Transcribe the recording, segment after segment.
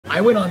I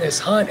went on this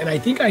hunt, and I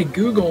think I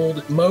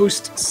Googled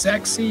most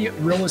sexy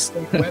real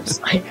estate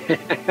website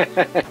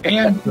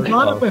and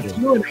brought up a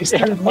few, and I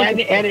started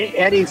looking.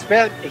 And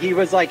he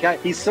was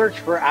like, he searched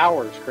for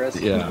hours, Chris.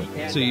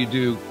 Yeah. So you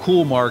do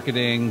cool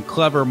marketing,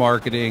 clever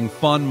marketing,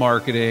 fun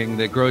marketing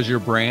that grows your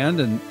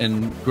brand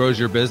and grows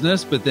your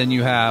business. But then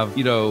you have,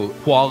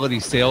 quality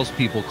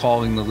salespeople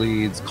calling the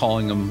leads,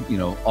 calling them,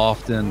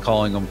 often,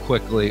 calling them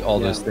quickly,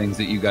 all those things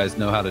that you guys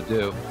know how to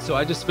do. So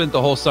I just spent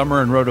the whole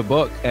summer and wrote a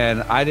book,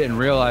 and I didn't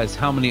realize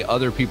how many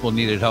other people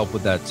needed help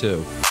with that too.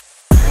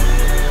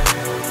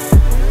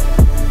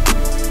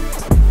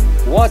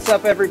 What's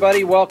up,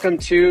 everybody? Welcome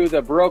to the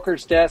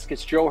Broker's Desk.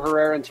 It's Joe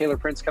Herrera and Taylor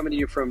Prince coming to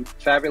you from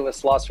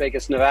fabulous Las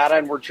Vegas, Nevada.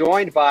 And we're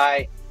joined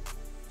by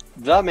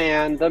the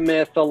man, the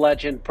myth, the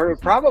legend,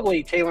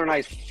 probably Taylor and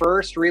I's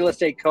first real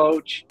estate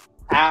coach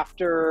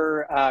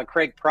after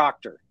Craig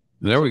Proctor.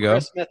 There we go.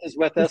 Chris Smith is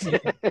with us.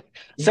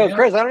 So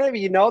Chris, I don't know if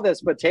you know this,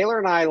 but Taylor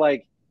and I,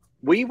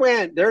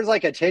 there's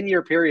like a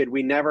 10-year period.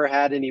 We never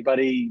had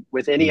anybody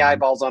with any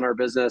eyeballs on our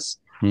business.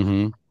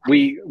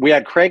 We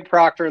had Craig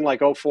Proctor in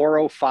like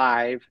 04,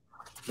 05.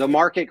 The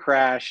market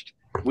crashed.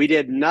 We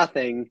did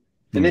nothing.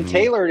 And then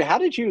Taylor, how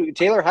did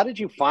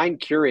you find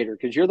Curator?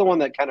 Because you're the one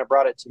that kind of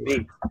brought it to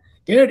me.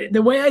 Dude,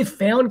 the way I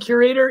found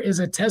Curator is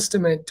a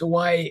testament to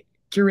why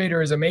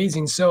Curator is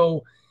amazing.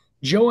 So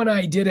Joe and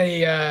I did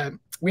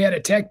we had a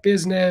tech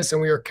business,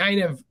 and we were kind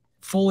of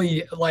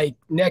fully like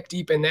neck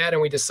deep in that.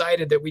 And we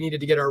decided that we needed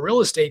to get our real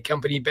estate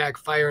company back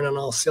firing on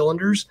all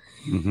cylinders.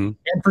 And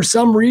for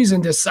some reason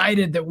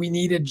decided that we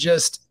needed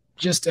just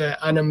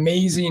an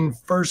amazing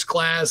first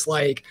class,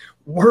 like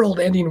world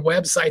ending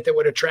website that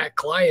would attract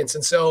clients.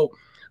 And so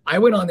I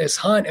went on this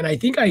hunt, and I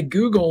think I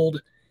Googled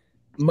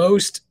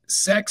most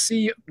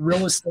sexy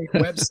real estate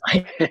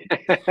website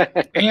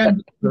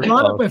and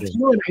brought up a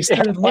few, and I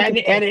started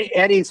looking. And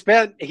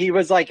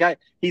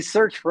he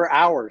searched for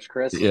hours,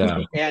 Chris.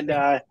 Yeah.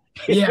 And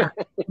yeah,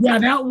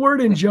 that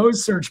word in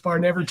Joe's search bar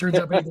never turns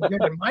up anything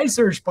good. In my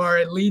search bar,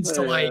 it leads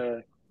to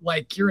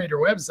like Curator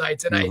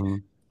websites.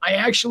 And I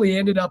actually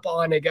ended up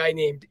on a guy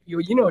named,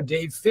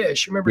 Dave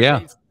Fish. Remember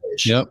Dave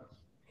Fish? Yep.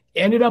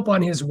 Ended up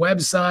on his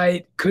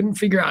website, couldn't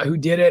figure out who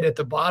did it. At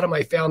the bottom,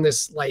 I found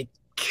this like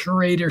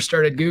Curator,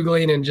 started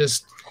Googling, and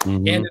just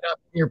ended up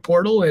in your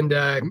portal, and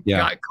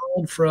got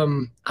called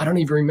from, I don't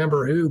even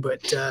remember who,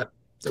 but the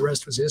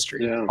rest was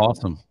history. Yeah.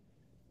 Awesome.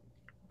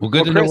 Well,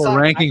 good to know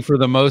we're ranking for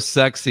the most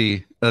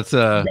sexy. That's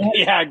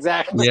yeah,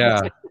 exactly.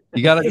 Yeah.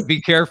 You got to be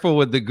careful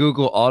with the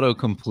Google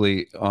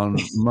autocomplete on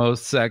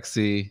most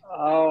sexy.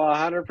 Oh,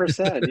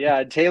 100%.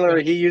 Yeah. Taylor,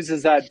 he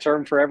uses that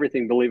term for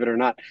everything, believe it or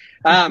not.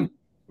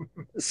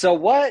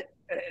 So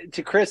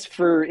to Chris,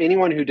 for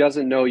anyone who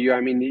doesn't know you,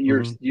 I mean,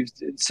 you've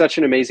such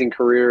an amazing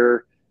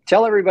career.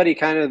 Tell everybody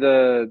kind of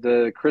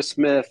the Chris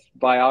Smith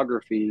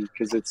biography,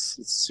 because it's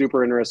a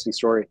super interesting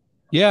story.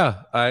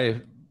 Yeah. I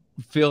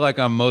feel like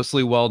I'm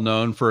mostly well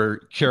known for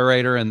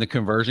Curator and the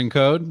Conversion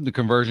Code. The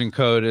Conversion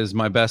Code is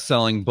my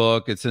best-selling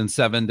book. It's in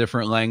 7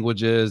 different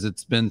languages.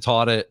 It's been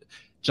taught at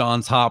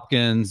Johns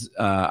Hopkins.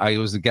 I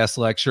was a guest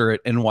lecturer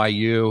at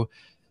NYU,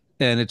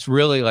 and it's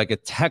really like a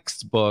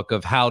textbook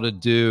of how to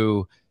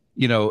do,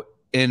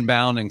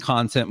 inbound and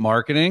content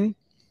marketing,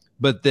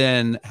 but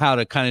then how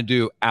to kind of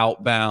do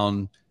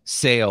outbound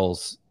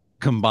sales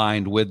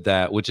combined with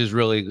that, which is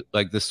really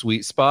like the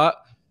sweet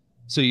spot.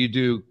 So you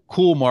do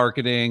cool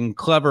marketing,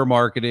 clever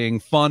marketing,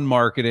 fun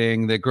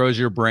marketing that grows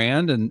your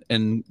brand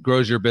and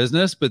grows your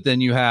business. But then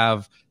you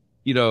have,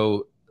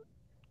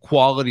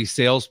 quality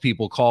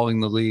salespeople calling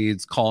the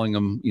leads, calling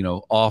them,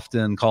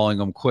 often, calling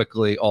them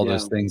quickly, all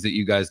those things that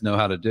you guys know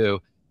how to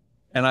do.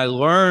 And I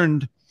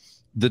learned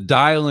the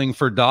dialing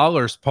for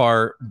dollars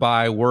part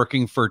by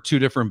working for 2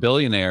 different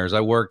billionaires.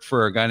 I worked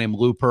for a guy named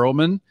Lou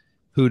Pearlman,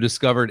 who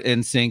discovered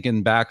NSYNC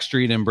and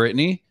Backstreet and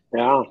Britney.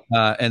 Yeah.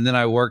 And then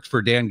I worked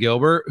for Dan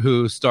Gilbert,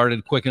 who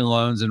started Quicken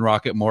Loans and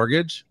Rocket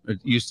Mortgage. It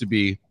used to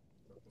be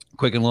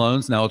Quicken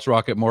Loans. Now it's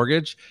Rocket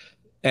Mortgage.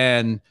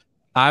 And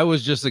I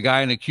was just a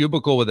guy in a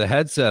cubicle with a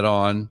headset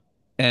on.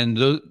 And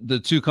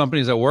the 2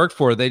 companies I worked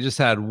for, they just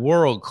had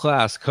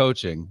world-class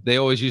coaching. They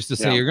always used to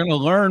say, you're going to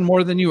learn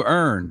more than you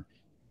earn.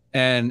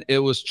 And it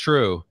was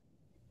true.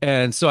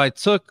 And so I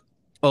took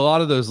a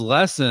lot of those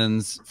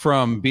lessons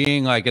from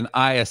being like an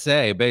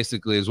ISA,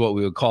 basically is what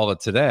we would call it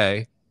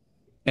today.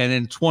 And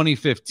in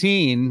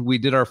 2015, we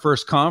did our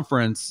first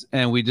conference,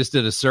 and we just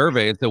did a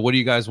survey and said, what do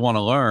you guys want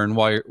to learn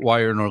while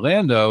you're in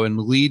Orlando? And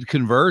lead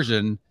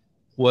conversion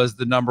was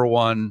the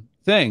 #1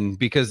 thing,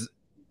 because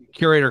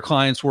Curator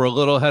clients were a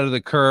little ahead of the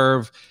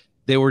curve.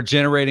 They were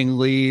generating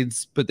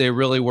leads, but they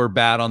really were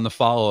bad on the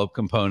follow-up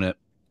component.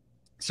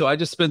 So I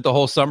just spent the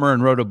whole summer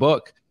and wrote a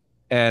book,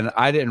 and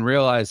I didn't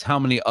realize how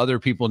many other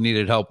people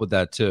needed help with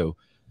that too.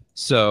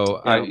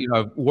 So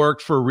I've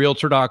worked for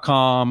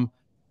Realtor.com.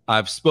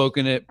 I've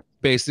spoken at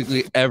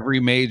basically every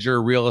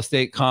major real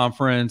estate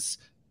conference.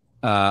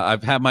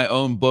 I've had my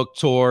own book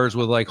tours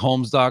with like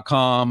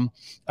Homes.com.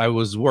 I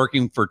was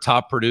working for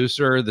Top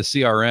Producer, the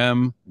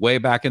CRM, way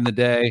back in the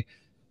day.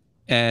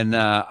 And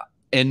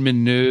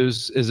Inman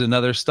News is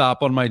another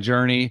stop on my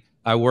journey.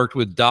 I worked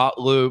with Dot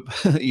Loop,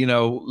 you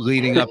know,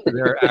 leading up to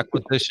their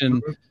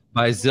acquisition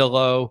by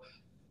Zillow.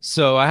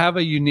 So I have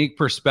a unique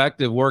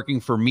perspective working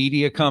for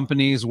media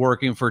companies,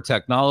 working for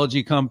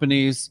technology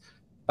companies,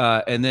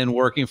 and then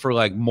working for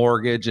like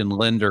mortgage and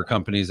lender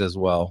companies as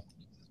well.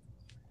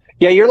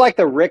 Yeah, you're like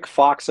the Rick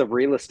Fox of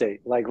real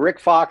estate. Like Rick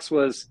Fox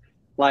was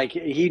like,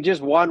 he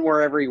just won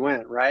wherever he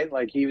went, right?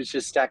 Like he was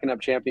just stacking up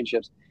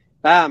championships.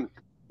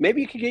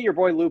 Maybe you could get your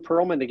boy Lou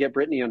Pearlman to get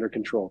Brittany under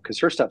control because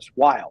her stuff's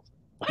wild.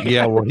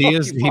 Yeah, well,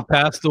 he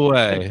passed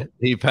away.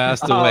 He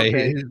passed away.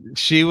 Okay.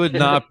 She would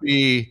not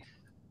be,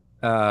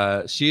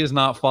 she is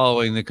not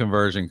following the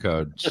conversion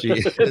code. She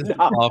is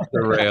off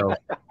the rails.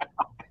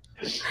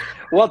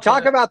 Well,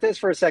 talk about this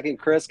for a second,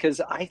 Chris, because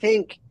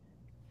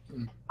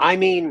I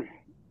mean,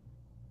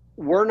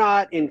 we're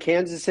not in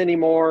Kansas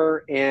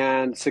anymore,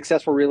 and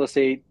successful real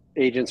estate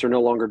agents are no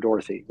longer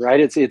Dorothy, right?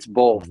 It's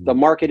both. The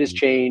market has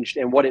changed,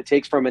 and what it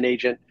takes from an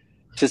agent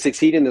to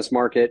succeed in this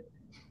market.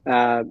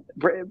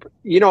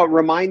 You know, it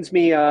reminds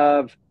me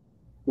of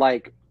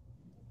like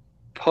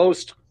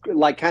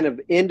kind of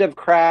end of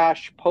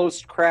crash,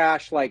 post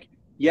crash. Like,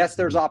 yes,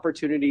 there's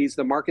opportunities.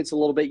 The market's a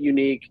little bit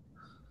unique.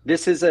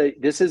 This is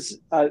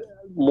a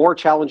more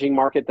challenging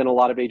market than a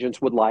lot of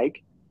agents would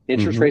like.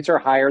 Interest rates are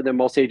higher than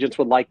most agents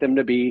would like them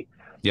to be.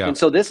 Yeah. And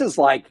so this is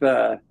like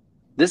the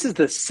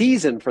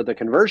season for the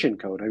conversion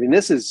code. I mean,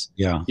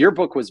 your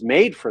book was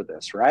made for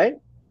this, right?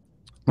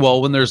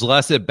 Well, when there's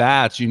less at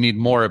bats, you need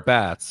more at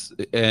bats.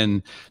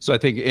 And so I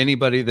think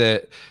anybody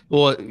that,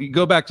 well, you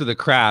go back to the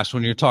crash,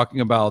 when you're talking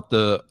about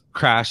the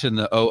crash in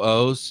the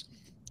 00s,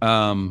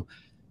 on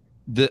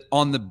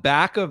the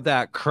back of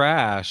that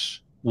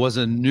crash was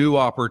a new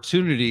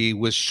opportunity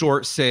with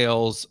short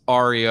sales,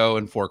 REO,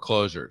 and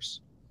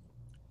foreclosures.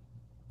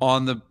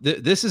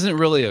 This isn't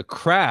really a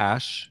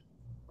crash.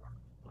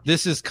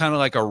 This is kind of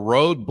like a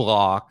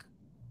roadblock.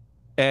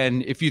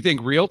 And if you think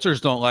realtors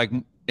don't like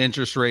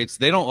interest rates,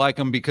 they don't like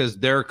them because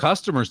their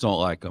customers don't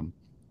like them.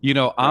 You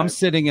know, I'm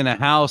sitting in a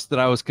house that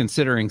I was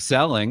considering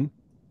selling,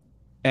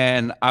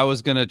 and I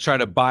was going to try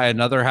to buy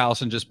another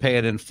house and just pay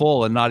it in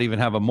full and not even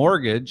have a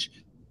mortgage.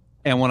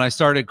 And when I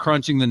started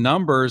crunching the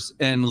numbers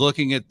and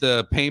looking at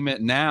the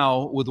payment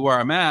now with where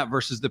I'm at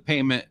versus the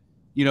payment,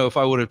 you know, if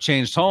I would have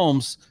changed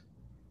homes,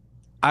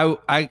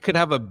 I could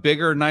have a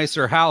bigger,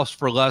 nicer house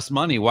for less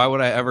money. Why would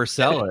I ever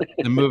sell it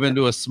and move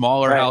into a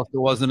smaller house that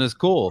wasn't as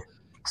cool?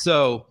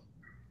 So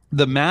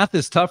the math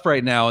is tough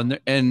right now.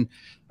 And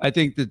I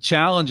think the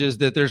challenge is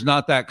that there's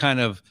not that kind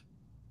of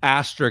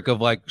asterisk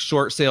of like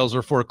short sales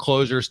or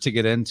foreclosures to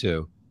get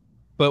into.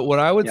 But what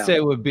I would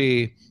say would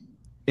be,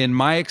 in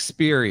my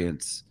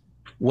experience,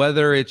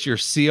 whether it's your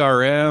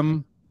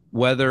CRM,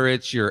 whether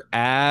it's your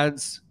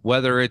ads,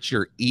 whether it's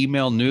your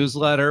email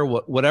newsletter,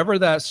 whatever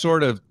that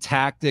sort of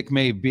tactic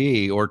may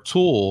be or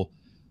tool,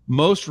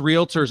 most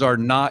realtors are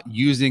not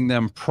using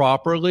them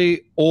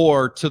properly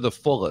or to the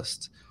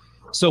fullest.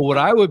 So what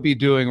I would be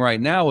doing right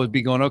now would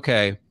be going,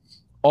 okay,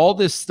 all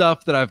this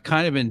stuff that I've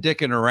kind of been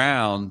dicking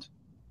around,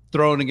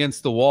 thrown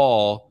against the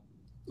wall,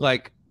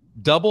 like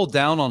double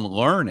down on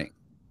learning.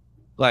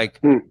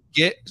 Like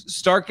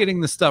start getting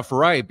the stuff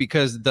right,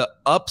 because the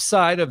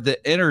upside of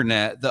the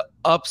internet, the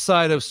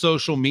upside of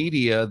social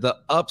media, the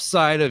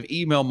upside of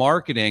email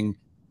marketing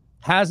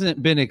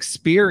hasn't been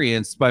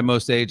experienced by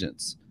most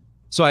agents.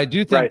 So I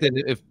do think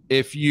that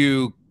if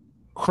you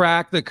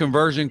crack the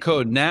conversion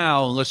code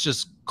now, and let's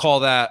just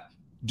call that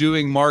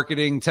doing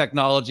marketing,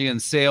 technology,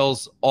 and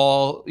sales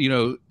all, you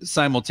know,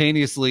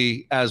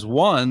 simultaneously as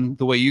one,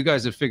 the way you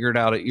guys have figured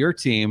out at your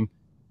team,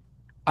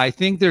 I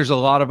think there's a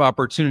lot of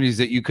opportunities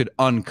that you could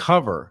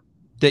uncover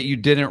that you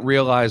didn't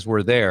realize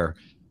were there.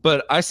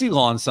 But I see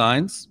lawn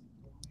signs,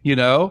 you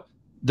know,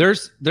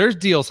 there's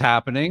deals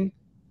happening.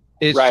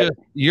 It's just,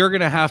 you're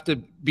going to have to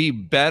be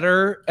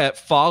better at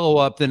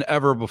follow-up than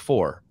ever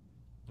before.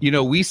 You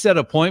know, we set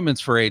appointments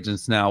for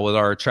agents now with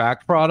our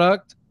Attract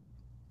product.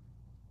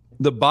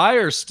 The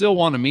buyers still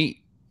want to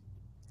meet,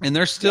 and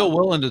they're still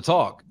willing to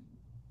talk.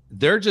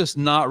 They're just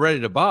not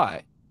ready to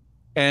buy.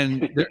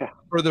 And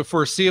for the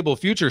foreseeable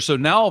future. So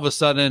now all of a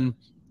sudden,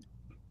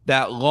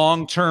 that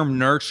long-term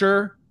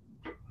nurture,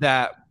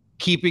 that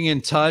keeping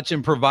in touch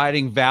and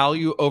providing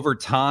value over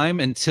time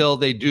until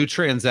they do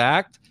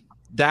transact,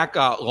 that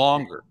got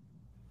longer.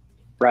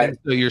 And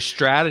so your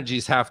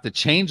strategies have to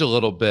change a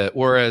little bit.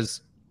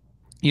 Whereas,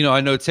 you know, I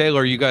know,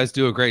 Taylor, you guys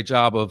do a great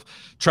job of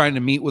trying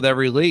to meet with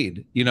every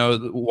lead. You know,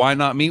 why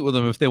not meet with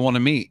them if they want to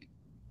meet?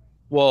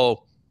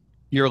 Well,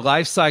 your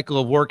life cycle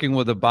of working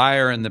with a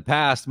buyer in the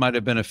past might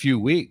have been a few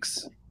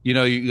weeks. You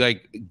know, you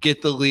like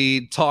get the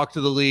lead, talk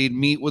to the lead,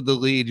 meet with the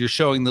lead. You're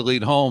showing the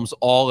lead homes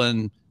all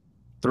in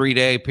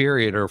 3-day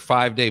period or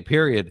 5-day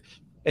period.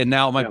 And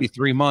now it might be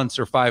 3 months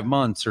or 5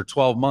 months or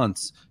 12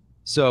 months.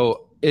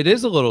 So it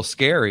is a little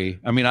scary.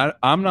 I mean,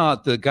 I'm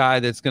not the guy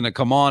that's going to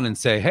come on and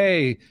say,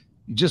 hey,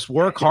 just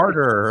work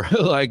harder.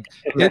 like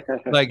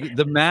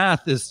the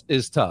math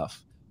is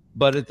tough.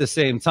 But at the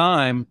same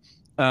time,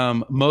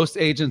 most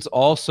agents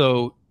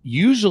also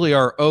usually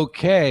are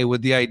okay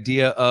with the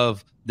idea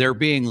of there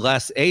being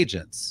less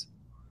agents.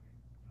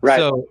 Right.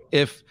 So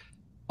if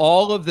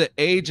all of the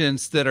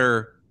agents that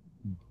are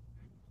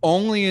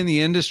only in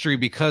the industry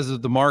because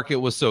of the market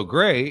was so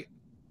great,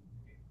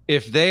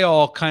 if they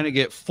all kind of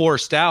get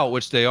forced out,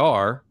 which they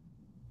are,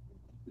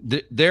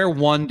 their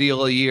one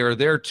deal a year,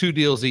 their 2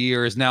 deals a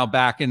year is now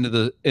back into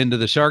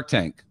the Shark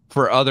Tank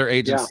for other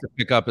agents to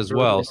pick up as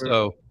well.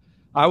 So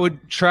I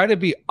would try to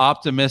be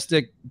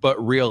optimistic but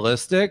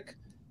realistic,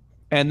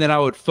 and then I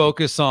would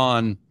focus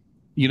on,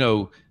 you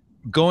know,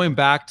 going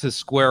back to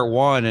square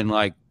one and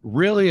like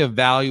really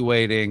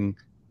evaluating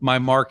my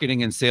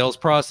marketing and sales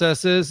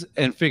processes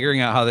and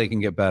figuring out how they can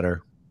get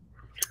better.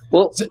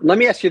 Well, let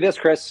me ask you this,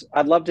 Chris.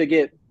 I'd love to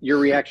get your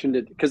reaction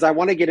to, because I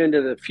want to get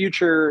into the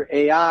future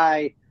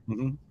AI.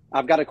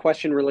 I've got a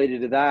question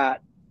related to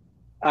that.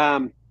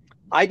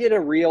 I did a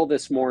reel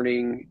this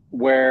morning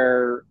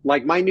where,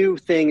 like, my new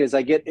thing is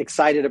I get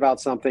excited about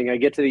something. I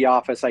get to the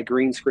office, I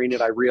green screen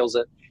it, I reels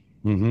it.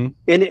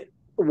 And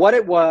what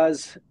it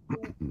was,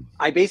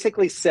 I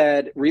basically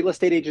said real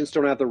estate agents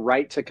don't have the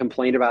right to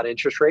complain about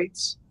interest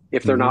rates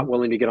if they're not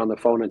willing to get on the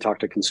phone and talk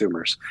to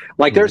consumers.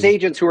 Like, there's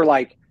agents who are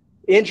like,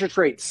 interest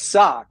rates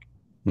suck,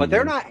 but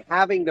they're not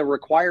having the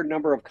required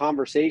number of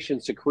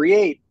conversations to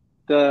create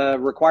the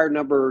required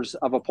numbers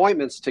of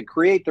appointments, to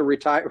create the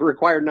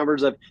required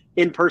numbers of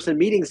in-person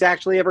meetings to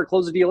actually ever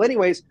close a deal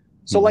anyways.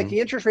 So like, the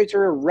interest rates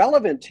are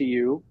irrelevant to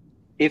you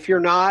if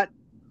you're not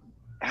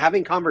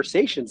having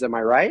conversations. Am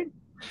I right?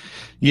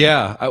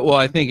 Yeah. Well,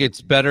 I think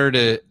it's better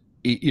to,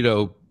 you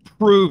know,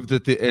 prove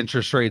that the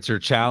interest rates are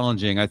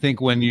challenging. I think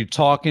when you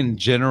talk in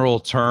general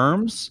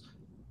terms,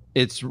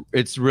 it's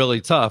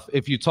really tough.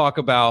 If you talk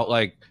about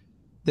like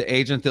the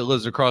agent that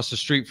lives across the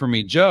street from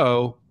me,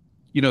 Joe,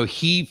 you know,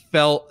 he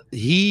felt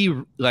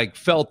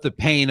the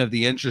pain of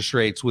the interest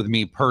rates with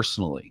me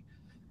personally,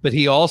 but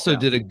he also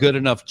did a good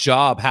enough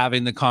job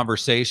having the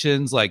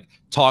conversations, like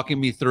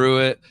talking me through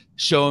it,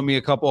 showing me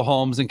a couple of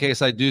homes in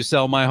case I do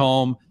sell my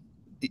home.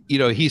 You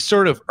know, he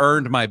sort of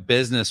earned my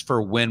business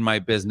for when my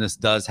business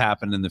does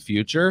happen in the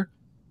future.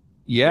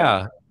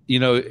 Yeah. You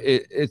know,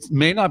 it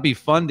may not be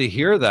fun to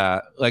hear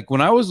that. Like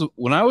when I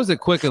was at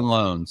Quicken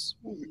Loans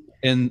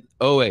in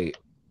 08,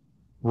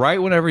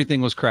 right when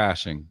everything was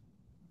crashing,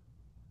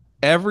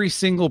 every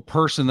single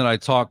person that I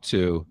talked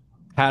to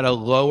had a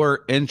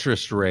lower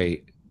interest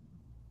rate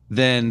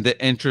than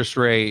the interest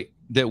rate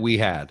that we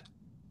had.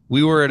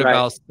 We were at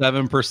about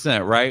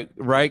 7%,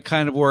 right?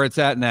 Kind of where it's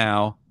at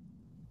now.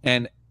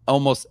 And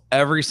almost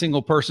every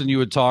single person you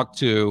would talk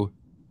to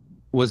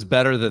was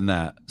better than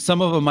that.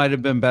 Some of them might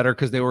have been better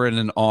because they were in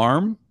an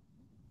ARM,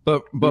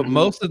 but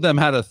most of them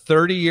had a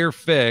 30-year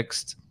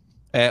fixed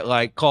at,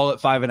 like, call it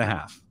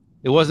 5.5.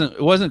 It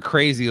wasn't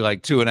crazy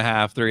like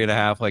 2.5,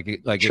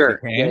 3.5, like sure.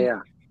 It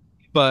became.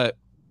 But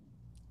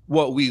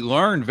what we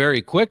learned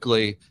very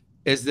quickly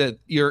is that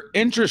your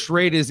interest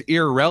rate is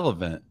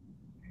irrelevant.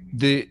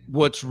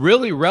 What's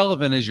really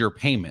relevant is your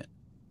payment.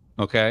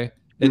 Okay.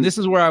 And this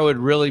is where I would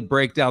really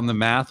break down the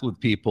math with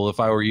people if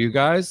I were you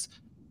guys,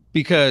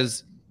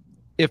 because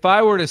if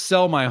I were to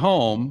sell my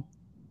home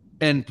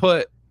and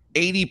put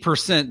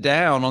 80%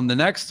 down on the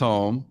next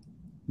home,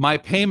 my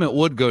payment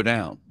would go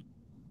down.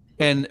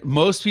 And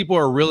most people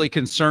are really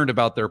concerned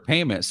about their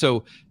payment.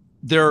 So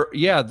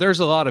there's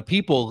a lot of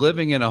people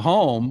living in a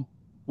home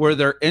where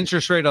their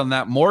interest rate on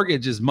that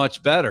mortgage is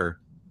much better,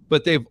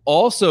 but they've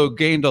also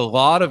gained a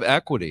lot of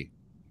equity,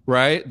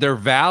 right? Their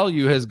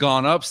value has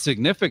gone up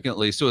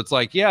significantly. So it's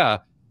like, yeah,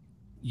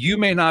 you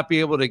may not be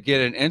able to get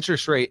an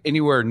interest rate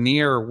anywhere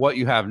near what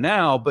you have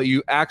now, but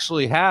you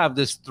actually have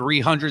this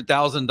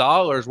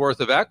 $300,000 worth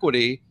of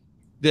equity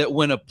that,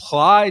 when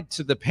applied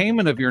to the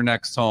payment of your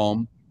next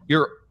home,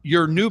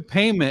 your new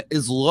payment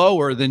is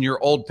lower than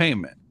your old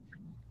payment.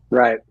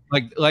 Right.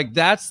 Like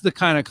that's the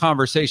kind of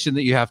conversation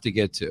that you have to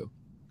get to.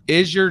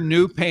 Is your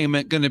new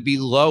payment going to be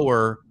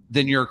lower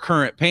than your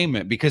current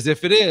payment? Because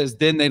if it is,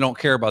 then they don't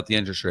care about the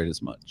interest rate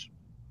as much.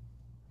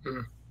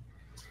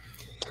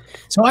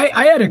 So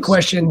I had a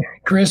question,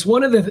 Chris.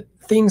 One of the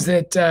things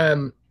that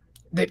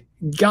that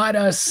got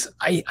us,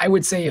 I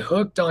would say,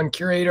 hooked on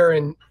Curator,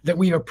 and that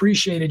we've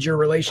appreciated your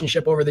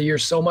relationship over the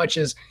years so much,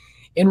 is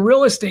in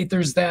real estate,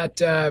 there's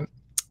that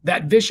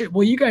that vicious,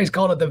 well, you guys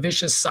called it the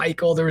vicious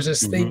cycle. There was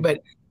this thing,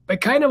 but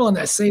kind of on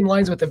that same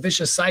lines with the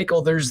vicious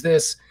cycle, there's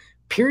this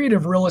period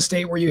of real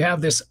estate where you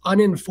have this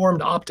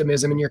uninformed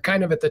optimism, and you're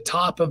kind of at the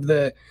top of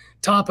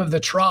the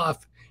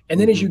trough. And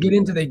then as you get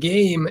into the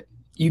game,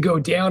 you go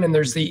down, and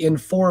there's the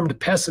informed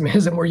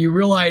pessimism where you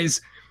realize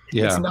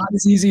it's not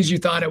as easy as you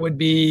thought it would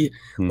be.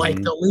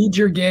 Like the leads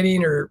you're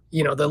getting, or,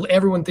 you know,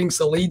 everyone thinks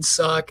the leads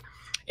suck.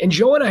 And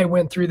Joe and I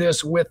went through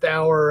this with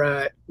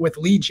our with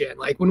lead gen.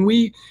 Like when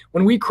we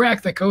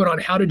cracked the code on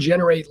how to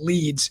generate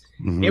leads,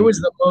 it was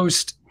the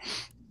most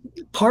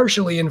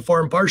partially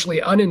informed,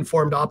 partially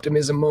uninformed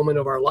optimism moment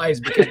of our lives,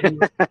 because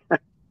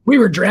we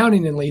were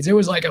drowning in leads. It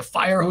was like a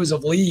fire hose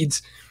of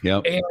leads.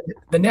 And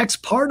the next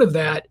part of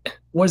that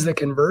was the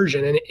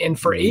conversion. And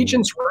for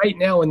agents right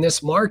now in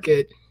this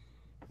market,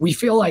 we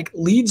feel like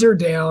leads are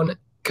down,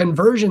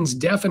 conversion's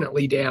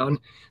definitely down.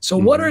 So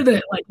what are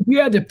the, like, if you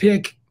had to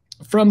pick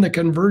from the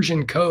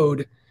conversion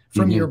code,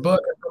 from your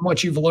book, from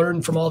what you've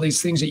learned from all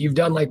these things that you've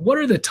done, like what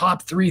are the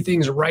top 3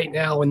 things right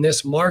now in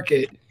this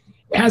market?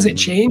 Has it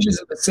changed? Is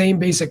it the same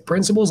basic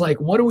principles? Like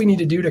what do we need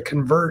to do to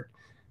convert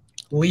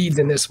leads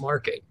in this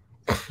market?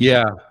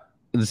 Yeah,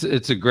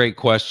 it's a great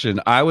question.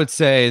 I would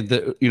say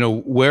that, you know,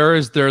 where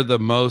is there the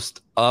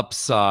most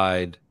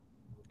upside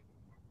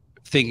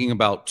thinking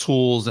about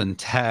tools and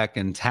tech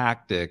and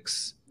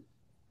tactics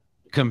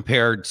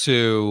compared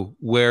to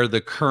where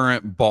the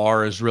current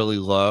bar is really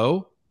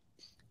low?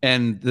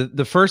 And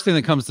the first thing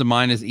that comes to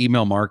mind is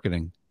email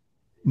marketing.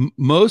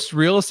 Most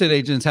real estate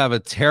agents have a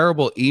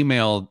terrible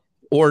email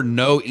or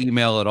no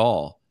email at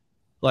all.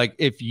 Like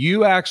if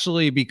you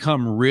actually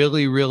become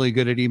really, really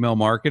good at email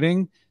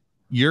marketing,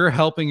 you're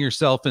helping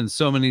yourself in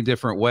so many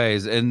different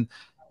ways. And,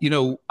 you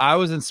know, I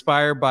was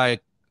inspired by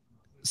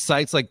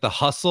sites like The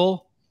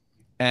Hustle,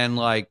 and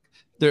like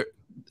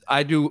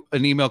I do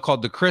an email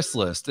called the Chris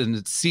List, and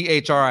it's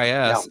CHRIS.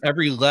 Yeah.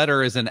 Every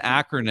letter is an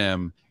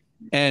acronym.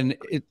 And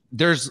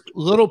there's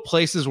little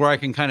places where I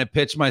can kind of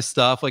pitch my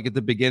stuff, like at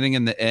the beginning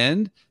and the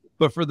end.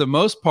 But for the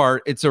most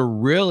part, it's a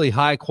really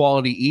high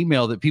quality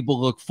email that people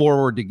look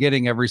forward to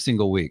getting every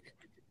single week.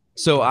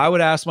 So I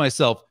would ask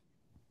myself,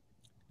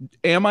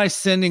 am I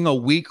sending a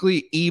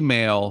weekly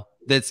email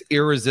that's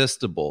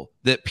irresistible,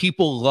 that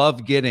people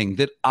love getting,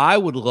 that I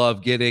would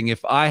love getting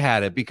if I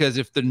had it? Because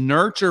if the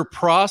nurture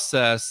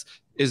process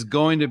is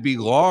going to be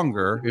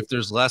longer, if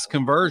there's less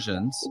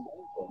conversions,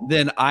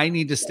 then I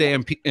need to stay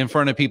in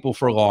front of people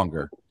for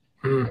longer.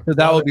 So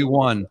that would be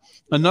one.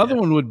 Another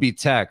one would be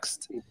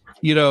text.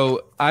 You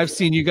know, I've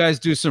seen you guys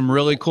do some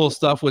really cool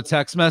stuff with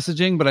text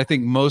messaging, but I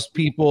think most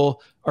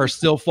people are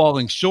still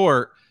falling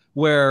short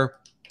where,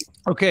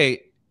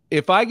 okay,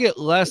 if I get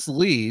less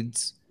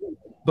leads,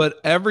 but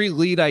every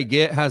lead I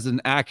get has an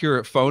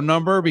accurate phone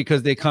number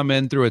because they come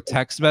in through a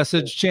text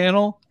message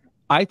channel,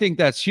 I think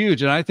that's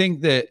huge. And I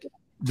think that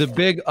the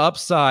big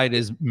upside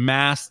is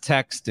mass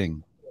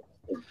texting.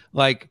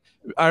 Like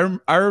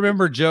I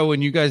remember, Joe,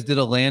 when you guys did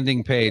a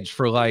landing page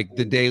for like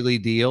the daily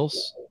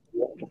deals.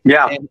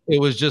 Yeah. And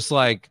it was just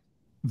like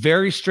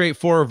very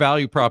straightforward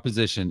value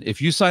proposition.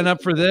 If you sign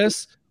up for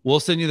this, we'll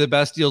send you the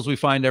best deals we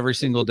find every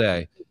single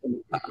day.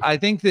 I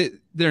think that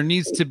there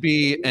needs to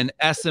be an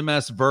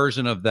SMS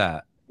version of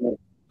that.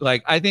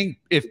 Like, I think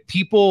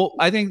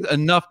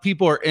enough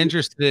people are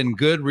interested in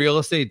good real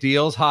estate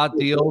deals, hot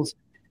deals,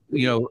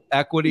 you know,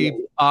 equity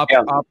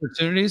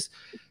opportunities,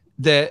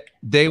 that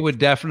they would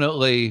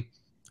definitely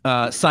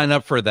sign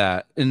up for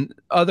that. And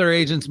other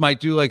agents might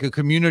do like a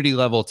community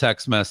level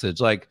text message,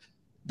 like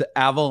the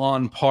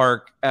Avalon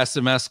Park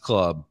SMS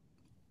Club,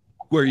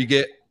 where you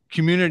get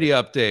community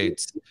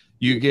updates,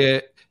 you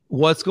get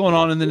what's going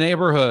on in the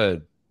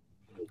neighborhood,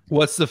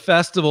 what's the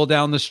festival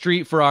down the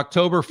street for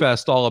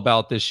Oktoberfest all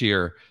about this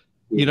year,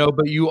 you know,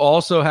 but you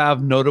also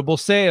have notable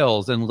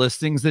sales and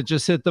listings that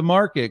just hit the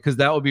market, because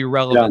that would be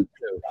relevant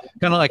too.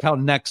 Kind of like how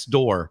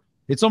Nextdoor.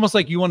 It's almost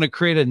like you want to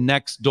create a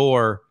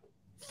Nextdoor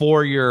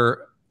for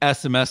your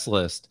SMS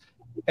list.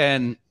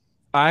 And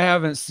I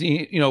haven't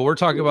seen, you know, we're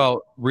talking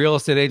about real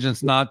estate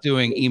agents not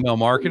doing email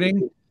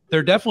marketing.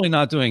 They're definitely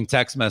not doing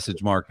text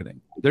message marketing.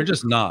 They're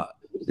just not.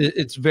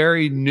 It's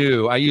very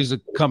new. I use a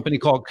company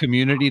called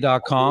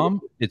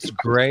community.com. It's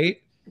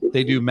great.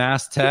 They do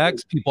mass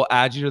text. People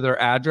add you to their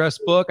address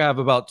book. I have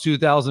about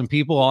 2,000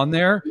 people on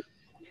there.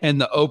 And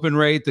the open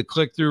rate, the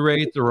click-through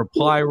rate, the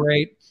reply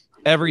rate,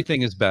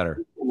 everything is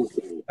better.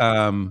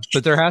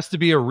 But there has to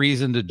be a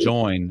reason to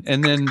join.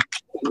 And then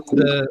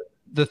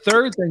the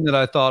third thing that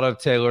I thought of,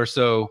 Taylor,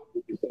 so,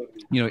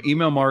 you know,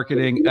 email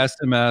marketing,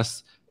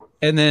 SMS,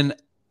 and then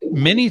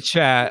mini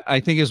chat, I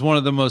think, is one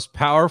of the most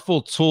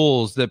powerful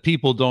tools that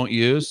people don't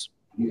use,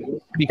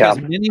 because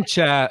mini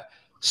chat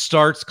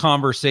starts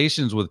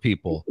conversations with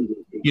people.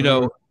 You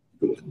know,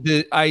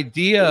 the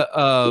idea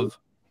of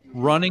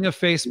running a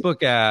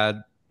Facebook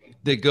ad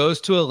that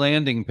goes to a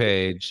landing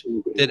page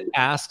that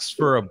asks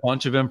for a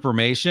bunch of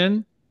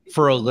information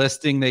for a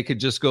listing they could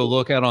just go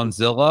look at on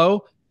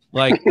Zillow.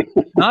 Like,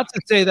 not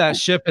to say that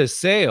ship has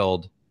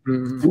sailed,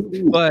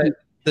 but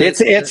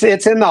it's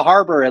in the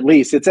harbor, at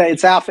least.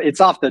 It's off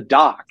the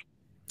dock.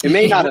 It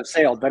may not have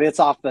sailed, but it's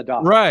off the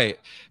dock. Right.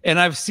 And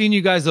I've seen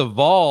you guys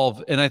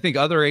evolve, and I think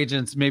other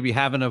agents maybe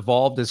haven't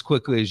evolved as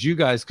quickly as you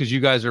guys, because you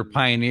guys are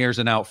pioneers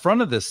and out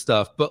front of this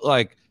stuff. But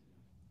like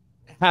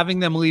having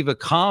them leave a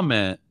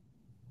comment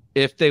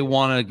if they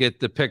want to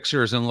get the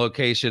pictures and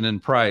location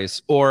and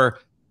price, or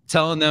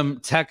telling them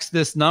text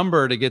this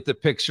number to get the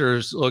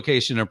pictures,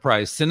 location, and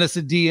price. Send us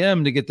a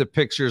DM to get the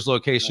pictures,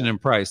 location,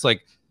 and price.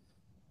 Like,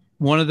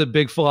 one of the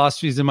big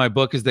philosophies in my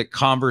book is that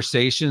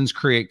conversations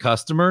create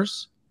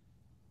customers.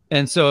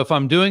 And so if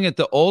I'm doing it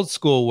the old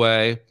school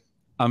way,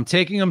 I'm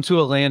taking them to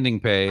a landing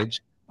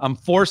page. I'm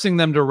forcing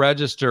them to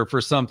register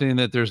for something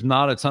that there's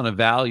not a ton of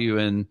value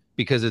in,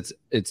 because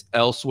it's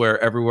elsewhere,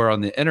 everywhere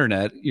on the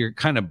internet. You're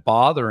kind of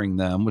bothering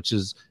them, which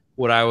is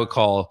what I would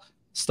call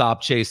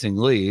stop chasing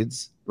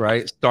leads,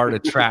 right? Start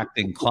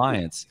attracting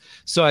clients.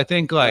 So I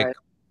think like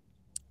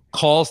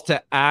calls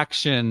to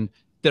action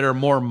that are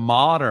more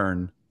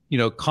modern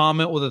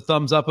comment with a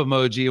thumbs up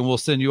emoji and we'll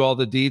send you all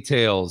the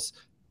details.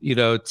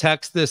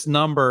 Text this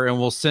number and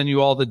we'll send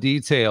you all the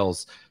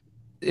details.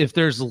 If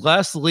there's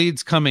less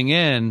leads coming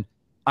in,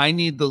 I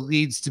need the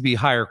leads to be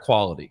higher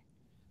quality.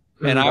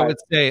 And I would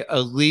say a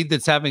lead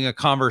that's having a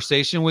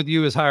conversation with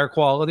you is higher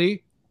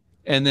quality,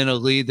 and then a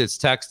lead that's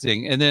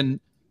texting. And then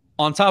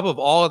on top of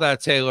all of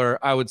that, Taylor,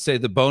 I would say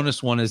the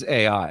bonus one is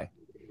AI.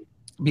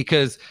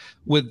 Because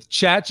with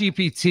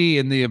ChatGPT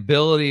and the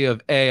ability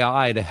of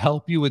AI to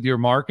help you with your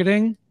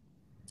marketing,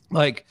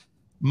 like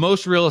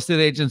most real estate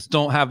agents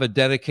don't have a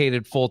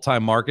dedicated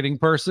full-time marketing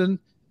person.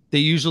 They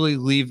usually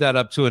leave that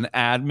up to an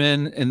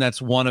admin, and that's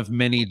one of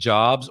many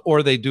jobs,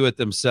 or they do it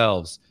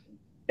themselves.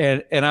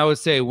 And I would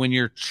say when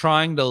you're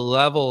trying to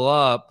level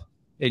up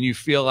and you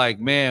feel like,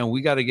 man,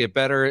 we got to get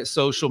better at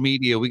social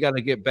media, we got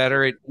to get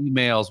better at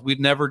emails, we'd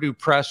never do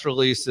press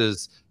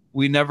releases,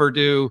 we never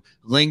do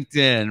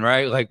LinkedIn,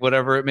 right? Like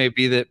whatever it may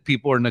be that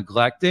people are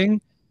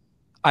neglecting.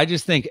 I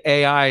just think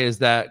AI is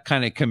that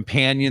kind of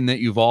companion that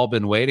you've all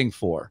been waiting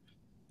for.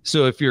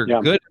 So if you're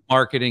good at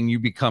marketing, you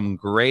become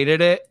great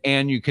at it,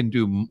 and you can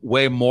do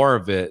way more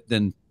of it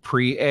than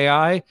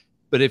pre-AI.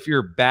 But if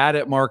you're bad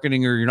at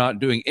marketing or you're not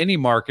doing any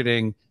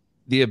marketing,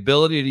 the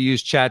ability to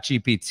use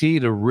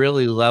ChatGPT to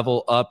really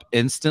level up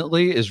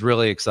instantly is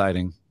really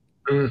exciting.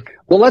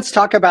 Well, let's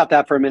talk about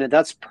that for a minute.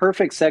 That's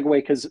perfect segue,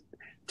 because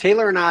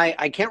Taylor and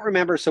I can't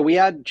remember. So we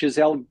had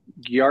Giselle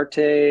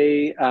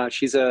Giarte.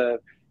 She's a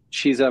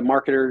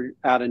marketer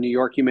out of New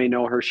York. You may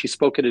know her. She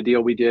spoke at a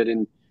deal we did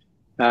in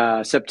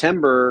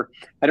September.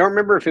 I don't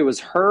remember if it was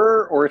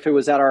her or if it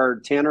was at our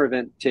Tanner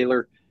event,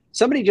 Taylor.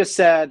 Somebody just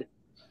said,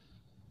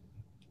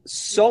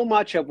 so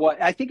much of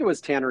what, I think it was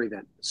Tanner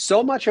event,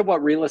 so much of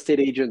what real estate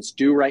agents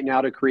do right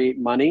now to create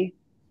money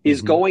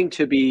is going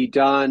to be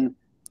done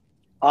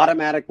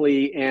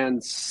automatically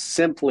and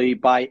simply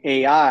by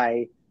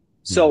AI.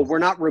 So we're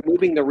not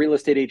removing the real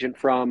estate agent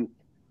from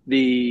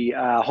the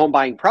home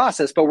buying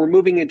process, but we're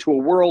moving into a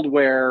world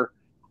where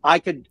I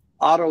could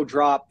auto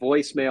drop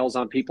voicemails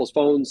on people's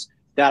phones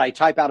that I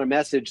type out a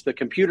message. The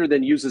computer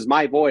then uses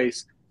my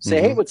voice, say,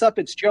 hey, what's up?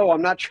 It's Joe.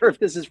 I'm not sure if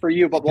this is for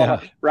you, but blah,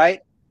 blah,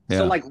 right? Yeah.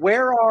 So like,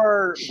 where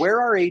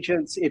are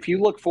agents, if you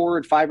look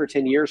forward 5 or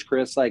 10 years,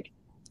 Chris, like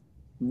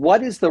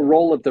what is the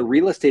role of the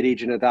real estate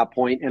agent at that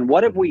point? And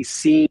what have we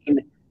seen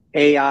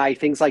AI,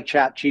 things like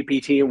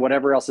ChatGPT and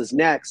whatever else is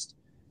next,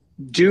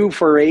 do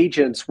for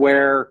agents?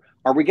 Where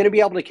are we going to be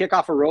able to kick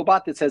off a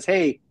robot that says,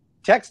 hey,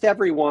 text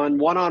everyone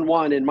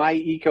one-on-one in my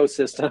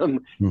ecosystem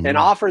and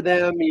offer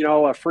them,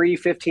 a free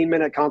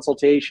 15-minute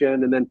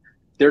consultation, and then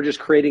they're just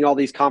creating all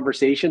these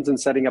conversations and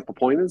setting up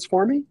appointments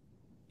for me?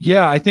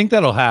 Yeah, I think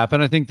that'll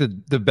happen. I think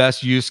the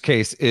best use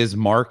case is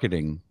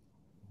marketing,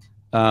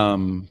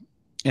 and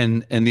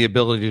the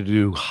ability to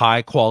do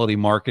high quality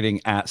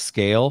marketing at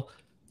scale.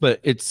 But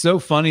it's so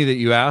funny that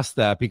you asked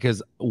that,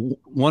 because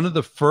one of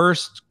the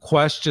first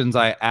questions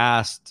I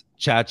asked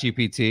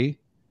ChatGPT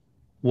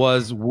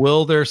was,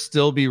 will there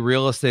still be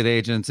real estate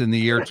agents in the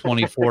year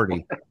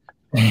 2040?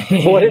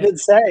 What did it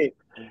say?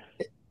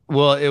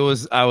 Well,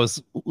 I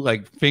was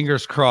like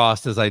fingers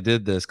crossed as I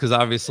did this, because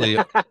obviously,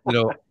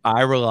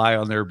 I rely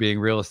on there being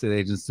real estate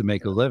agents to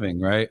make a living,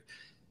 right?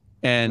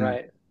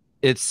 And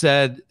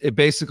it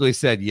basically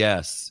said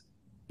yes,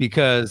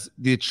 because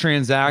the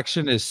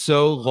transaction is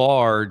so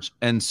large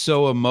and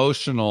so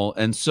emotional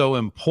and so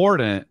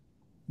important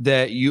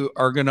that you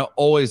are going to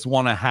always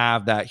want to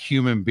have that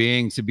human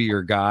being to be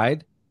your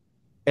guide.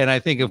 And I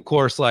think, of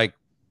course, like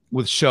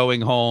with showing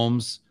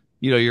homes,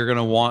 you're going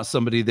to want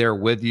somebody there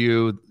with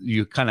you.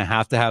 You kind of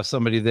have to have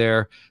somebody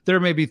there. There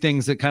may be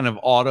things that kind of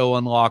auto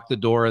unlock the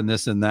door and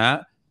this and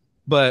that.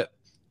 But,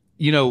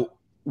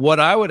 what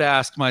I would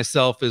ask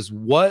myself is,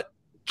 what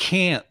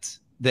can't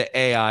the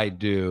AI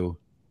do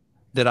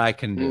that I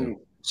can do?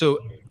 So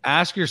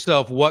ask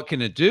yourself, what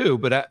can it do?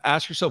 But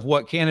ask yourself,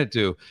 what can it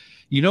do?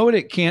 You know what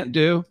it can't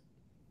do?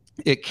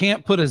 It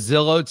can't put a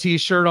Zillow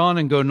t-shirt on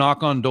and go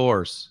knock on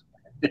doors.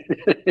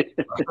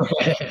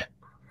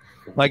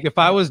 Like if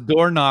I was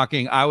door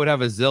knocking, I would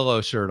have a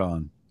Zillow shirt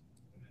on,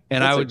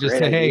 and I would just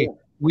say, hey,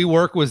 we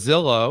work with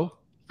Zillow.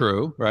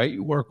 True, right?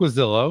 You work with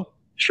Zillow.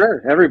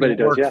 Sure, everybody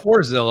does. Work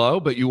for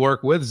Zillow, but you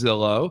work with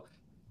Zillow.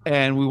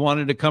 And we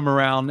wanted to come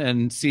around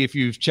and see if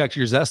you've checked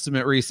your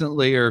estimate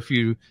recently, or if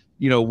you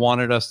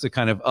wanted us to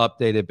kind of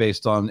update it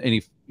based on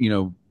any,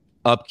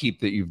 upkeep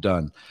that you've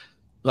done.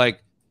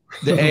 Like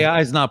the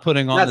AI is not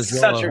putting on that's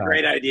such a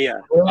great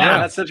idea. Yeah,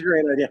 that's such a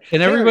great idea.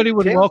 And Taylor, everybody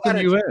would welcome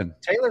you in.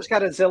 Taylor's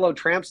got a Zillow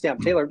tramp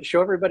stamp. Taylor,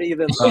 show everybody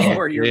the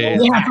where you're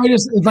rolling. Yeah,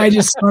 if I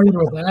just started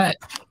with that.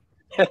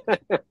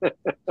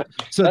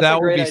 So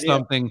that would be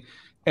something.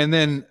 And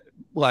then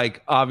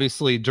like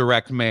obviously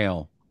direct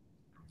mail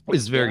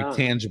is very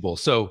tangible.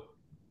 So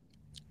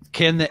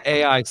can the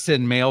AI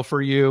send mail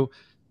for you?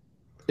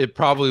 It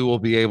probably will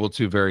be able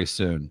to very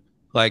soon.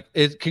 Like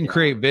it can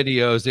create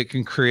videos, it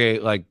can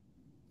create like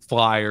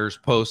flyers,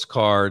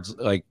 postcards,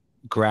 like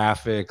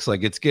graphics.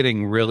 Like it's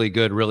getting really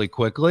good really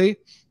quickly.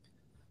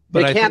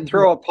 But it can't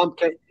throw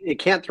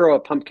a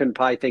pumpkin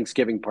pie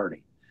Thanksgiving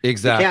party.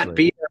 Exactly. You can't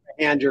be there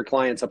hand your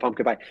clients a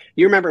pumpkin pie.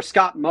 You remember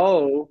Scott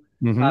Moe,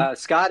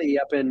 Scotty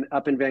up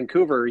in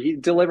Vancouver, he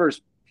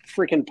delivers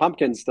freaking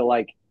pumpkins to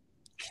like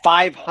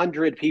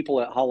 500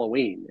 people at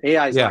Halloween.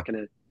 AI is not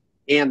going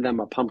to hand them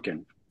a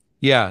pumpkin.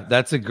 Yeah,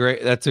 that's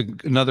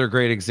another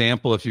great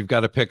example. If you've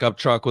got a pickup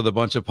truck with a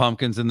bunch of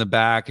pumpkins in the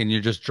back and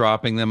you're just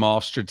dropping them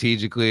off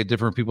strategically at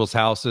different people's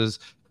houses.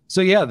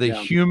 So yeah, the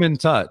human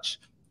touch,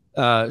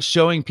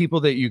 showing people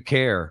that you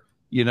care,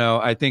 you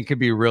know, I think could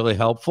be really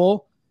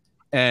helpful.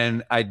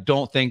 And I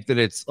don't think that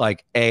it's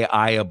like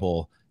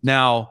AI-able.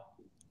 Now,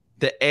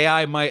 the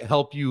AI might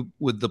help you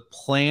with the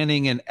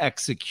planning and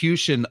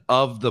execution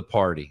of the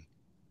party.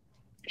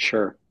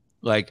 Sure.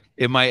 Like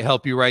it might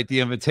help you write the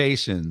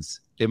invitations.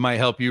 It might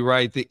help you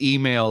write the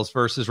emails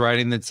versus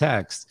writing the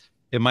text.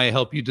 It might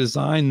help you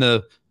design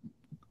the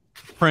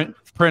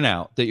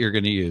printout that you're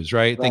going to use,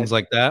 right? Things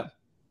like that.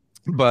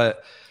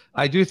 But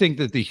I do think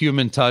that the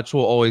human touch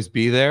will always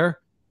be there.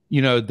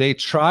 You know, they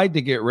tried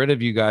to get rid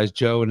of you guys,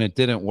 Joe, and it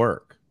didn't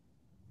work.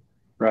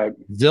 Right.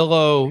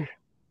 Zillow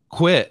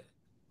quit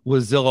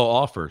with Zillow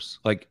offers.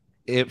 Like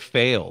it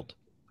failed.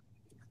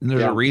 And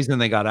there's a reason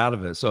they got out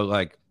of it. So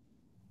like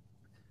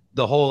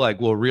the whole like,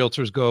 will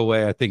realtors go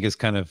away? I think is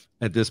kind of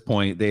at this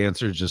point, the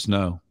answer is just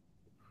no.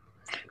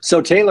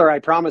 So Taylor, I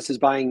promise, is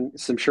buying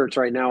some shirts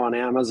right now on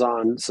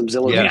Amazon, some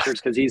Zillow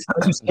t-shirts, because he's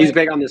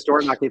big on this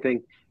door knocking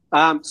thing.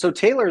 So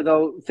Taylor,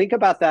 though, think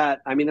about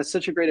that. I mean, that's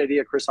such a great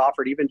idea Chris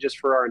offered, even just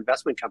for our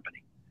investment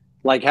company.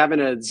 Like having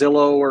a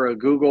Zillow or a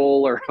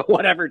Google or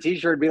whatever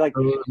t-shirt, be like,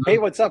 hey,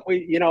 what's up?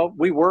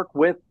 We work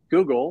with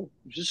Google,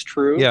 which is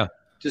true. Yeah.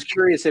 Just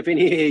curious if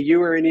any of you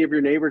or any of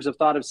your neighbors have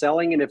thought of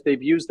selling, and if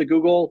they've used the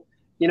Google,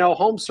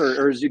 home search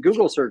or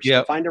Google search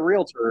to find a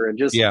realtor, and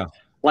just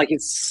like,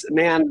 it's,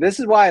 man, this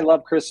is why I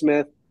love Chris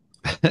Smith.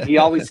 He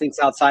always thinks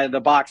outside of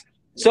the box.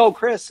 So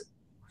Chris,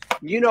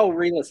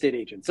 real estate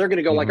agents, they're going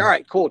to go like, all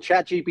right, cool.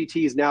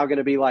 ChatGPT is now going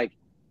to be like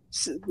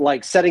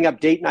setting up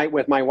date night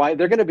with my wife.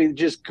 They're going to be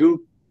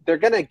they're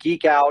going to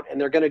geek out, and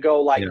they're going to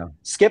go like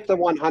skip the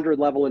 100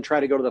 level and try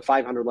to go to the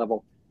 500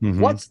 level.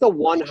 What's the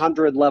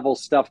 100 level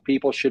stuff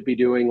people should be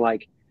doing?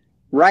 Like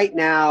right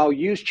now,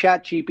 use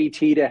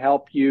ChatGPT to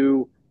help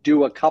you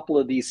do a couple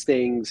of these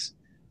things,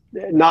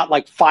 not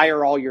like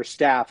fire all your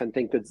staff and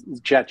think that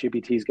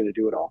ChatGPT is going to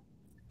do it all.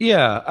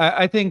 Yeah,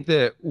 I think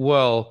that,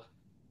 well,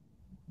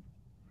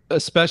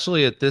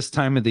 especially at this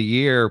time of the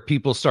year,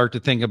 people start to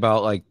think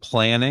about like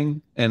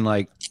planning and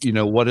like,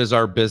 what does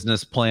our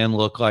business plan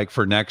look like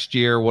for next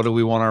year? What do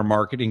we want our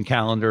marketing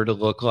calendar to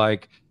look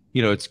like?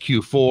 It's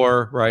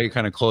Q4, right?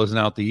 Kind of closing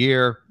out the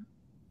year.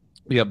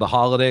 We have the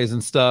holidays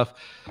and stuff.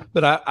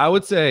 But I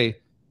would say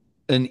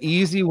an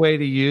easy way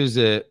to use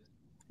it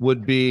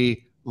would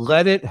be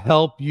let it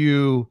help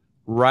you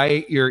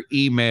write your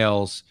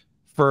emails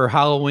for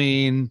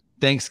Halloween,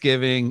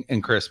 Thanksgiving,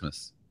 and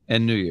Christmas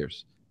and New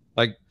Year's.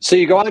 Like, so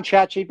you go on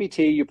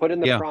ChatGPT, you put in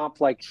the prompt,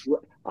 like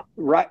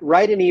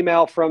write an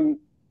email from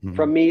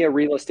me, a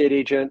real estate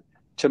agent,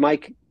 to my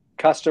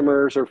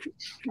customers or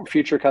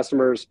future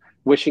customers,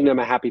 wishing them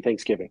a happy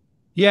Thanksgiving.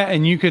 Yeah,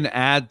 and you can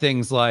add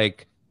things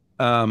like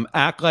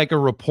act like a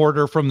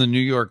reporter from the New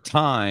York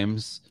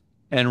Times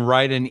and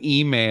write an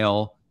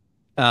email.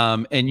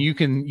 And you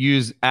can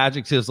use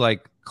adjectives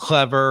like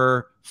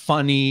clever,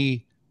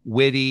 funny,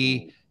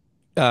 witty.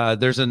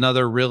 There's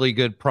another really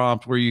good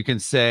prompt where you can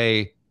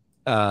say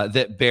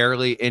that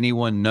barely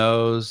anyone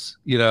knows,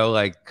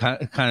 like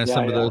kind of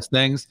some of those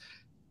things.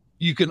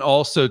 You can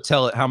also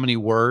tell it how many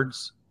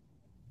words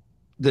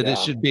that it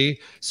should be.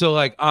 So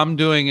like I'm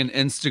doing an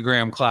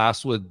Instagram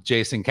class with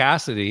Jason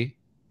Cassidy,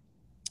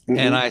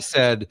 and I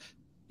said,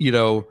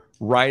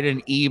 write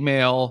an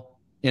email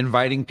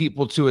inviting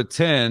people to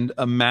attend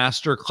a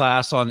master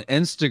class on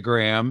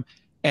Instagram,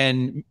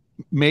 and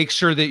make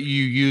sure that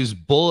you use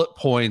bullet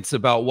points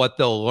about what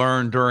they'll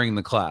learn during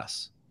the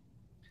class.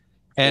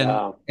 And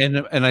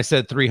I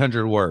said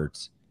 300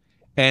 words,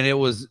 and it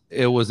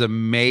was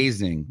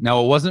amazing.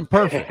 Now it wasn't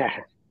perfect.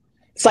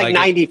 It's like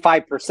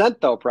 95%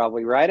 though,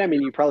 probably, right? I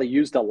mean, you probably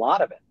used a lot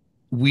of it.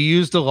 We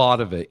used a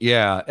lot of it.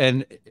 Yeah.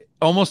 And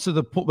almost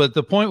to but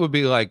the point would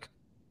be like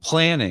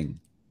planning.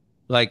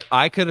 Like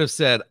I could have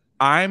said,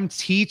 I'm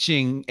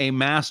teaching a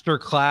master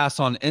class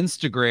on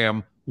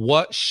Instagram.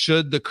 What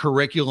should the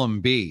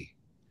curriculum be?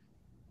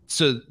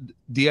 So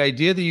the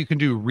idea that you can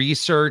do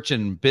research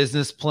and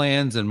business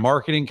plans and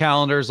marketing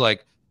calendars,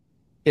 like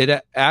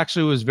it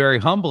actually was very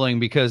humbling,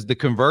 because the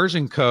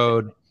conversion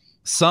code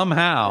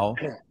somehow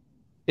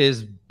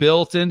is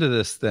built into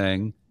this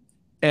thing.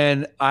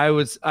 And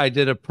I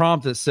did a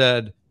prompt that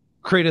said,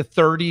 create a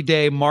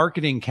 30-day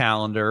marketing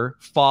calendar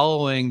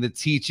following the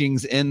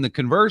teachings in the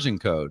conversion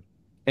code.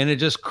 And it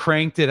just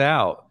cranked it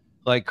out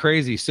like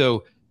crazy.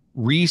 So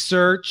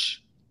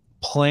research,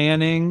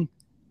 planning,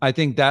 I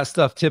think that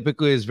stuff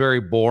typically is very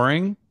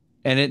boring,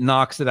 and it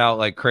knocks it out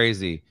like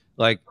crazy.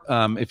 Like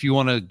if you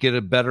want to get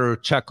a better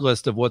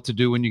checklist of what to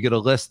do when you get a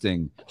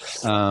listing,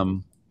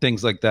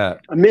 things like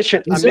that. A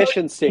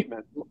mission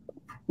statement.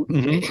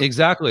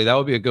 Exactly. That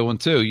would be a good one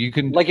too. You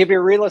can, like, if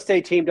your real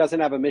estate team doesn't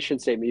have a mission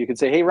statement, you can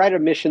say, hey, write a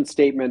mission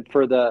statement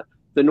for the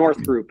the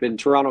North Group in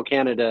Toronto,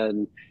 Canada,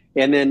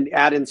 and then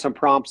add in some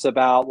prompts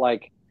about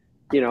like,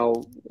 you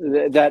know,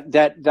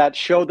 that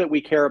show that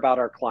we care about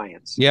our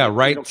clients. Yeah,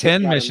 like, write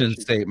 10 mission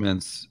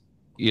statements.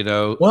 You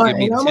know, well, give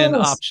me 10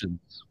 options.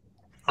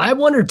 I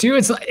wonder too,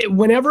 it's like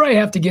whenever I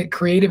have to get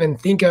creative and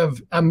think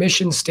of a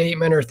mission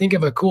statement or think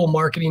of a cool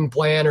marketing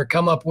plan or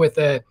come up with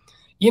a,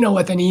 you know,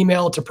 with an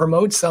email to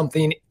promote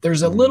something,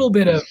 there's a little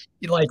bit of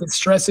like, it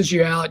stresses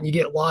you out and you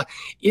get lost.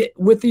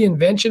 With the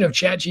invention of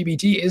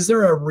ChatGPT, is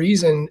there a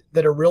reason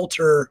that a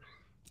realtor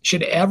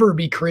should ever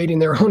be creating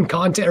their own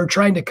content or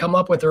trying to come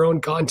up with their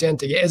own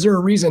content? Is there a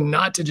reason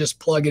not to just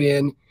plug it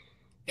in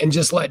and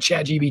just let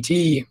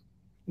ChatGPT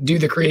do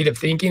the creative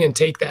thinking and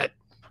take that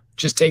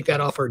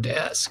off our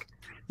desk?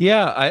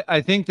 Yeah,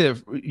 I think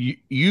that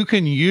you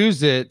can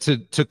use it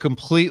to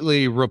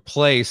completely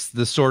replace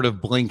the sort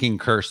of blinking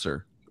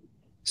cursor.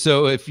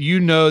 So if you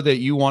know that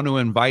you want to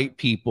invite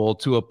people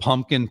to a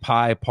pumpkin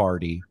pie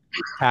party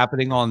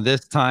happening on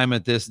this time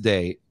at this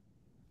date,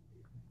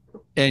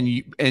 and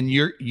you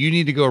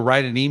need to go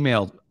write an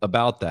email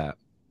about that.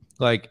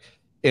 Like,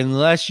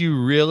 unless you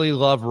really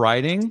love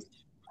writing,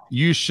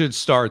 you should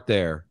start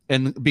there.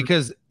 And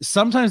because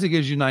sometimes it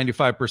gives you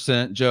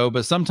 95%, Joe,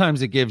 but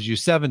sometimes it gives you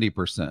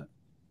 70%.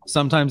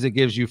 Sometimes it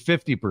gives you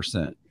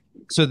 50%.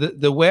 So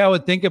the way I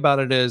would think about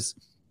it is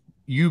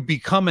you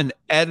become an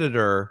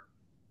editor,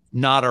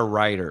 not a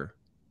writer.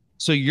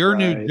 So your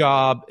new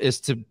job is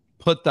to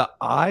put the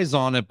eyes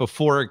on it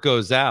before it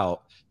goes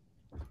out.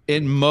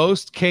 In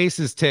most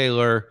cases,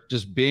 Taylor,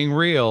 just being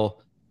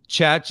real,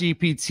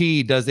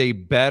 ChatGPT does a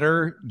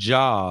better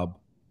job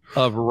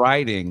of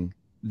writing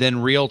than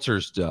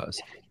realtors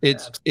does.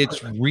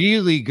 It's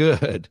really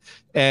good.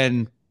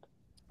 And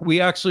we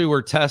actually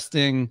were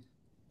testing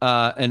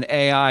an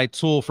AI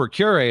tool for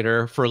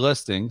Curator for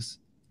listings,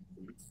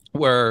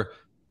 where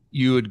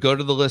you would go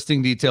to the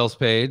listing details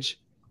page,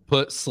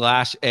 put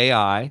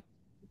 /AI,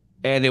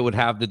 and it would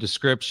have the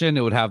description,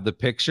 it would have the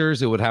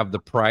pictures, it would have the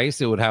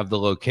price, it would have the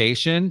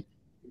location.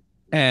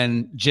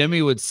 And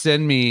Jimmy would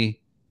send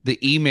me the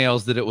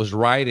emails that it was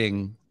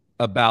writing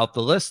about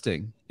the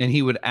listing. And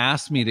he would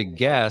ask me to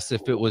guess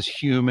if it was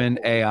human,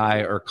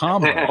 AI, or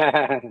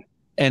combo.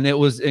 And it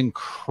was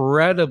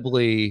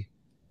incredibly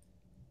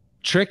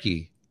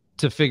tricky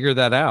to figure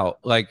that out.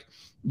 Like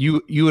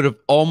you would have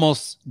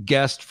almost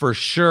guessed for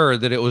sure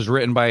that it was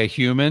written by a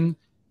human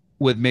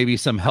with maybe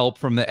some help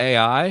from the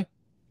AI,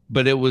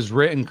 but it was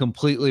written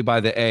completely by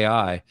the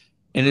AI.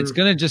 And it's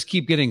going to just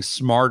keep getting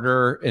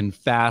smarter and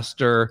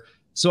faster.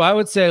 So I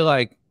would say,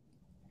 like,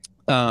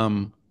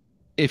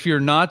 if you're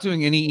not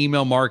doing any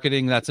email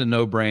marketing, that's a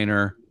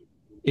no-brainer.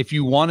 If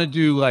you want to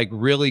do like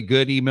really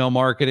good email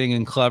marketing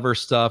and clever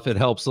stuff, it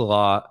helps a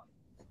lot.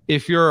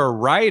 If you're a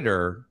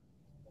writer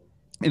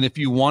and if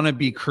you want to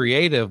be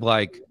creative,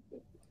 like,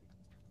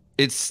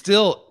 it's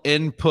still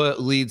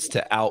input leads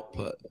to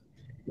output.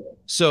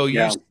 So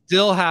you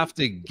still have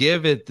to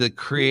give it the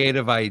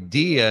creative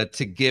idea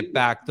to get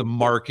back the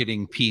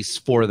marketing piece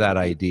for that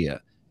idea.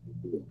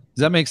 Does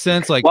that make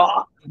sense? Like,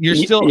 well, you're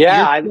still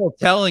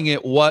telling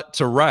it what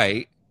to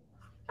write.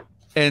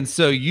 And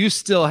so you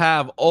still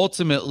have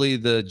ultimately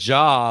the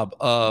job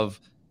of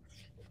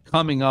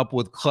coming up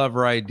with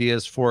clever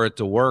ideas for it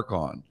to work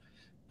on.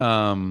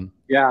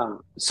 Yeah.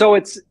 So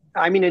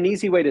I mean, an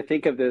easy way to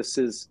think of this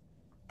is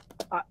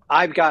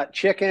I've got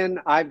chicken,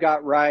 I've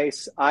got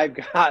rice, I've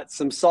got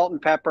some salt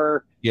and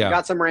pepper, I've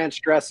got some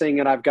ranch dressing,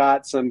 and I've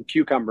got some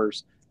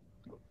cucumbers.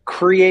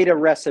 Create a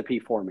recipe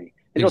for me.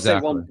 And it'll say,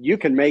 well, you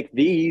can make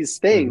these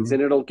things,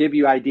 and it'll give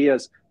you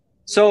ideas.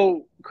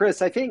 So,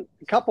 Chris, I think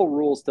a couple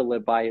rules to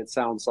live by, it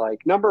sounds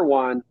like. Number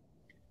one,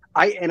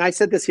 I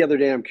said this the other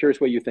day, I'm curious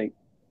what you think.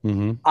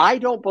 I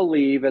don't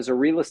believe as a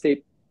real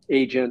estate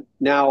agent,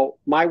 now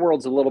my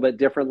world's a little bit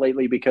different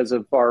lately because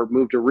of our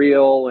move to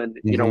real and,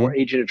 you know,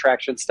 agent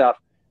attraction stuff.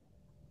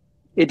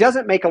 It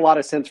doesn't make a lot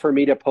of sense for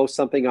me to post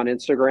something on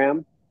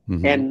Instagram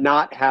and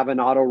not have an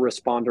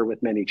autoresponder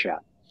with ManyChat.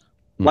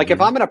 Like if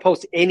I'm going to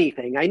post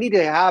anything, I need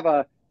to have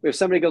if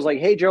somebody goes like,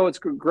 hey, Joe, it's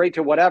great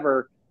to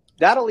whatever,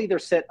 that'll either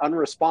sit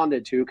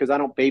unresponded to because I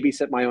don't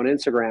babysit my own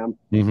Instagram,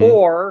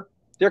 or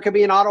there could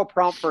be an auto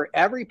prompt for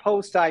every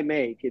post I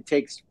make. It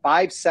takes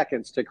 5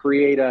 seconds to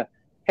create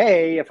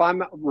hey, if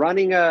I'm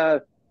running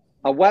a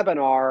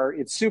webinar,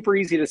 it's super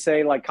easy to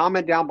say, like,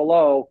 comment down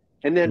below.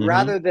 And then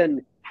rather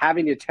than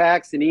having to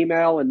text and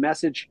email and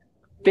message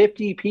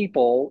 50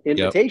 people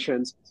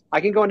invitations,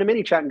 I can go into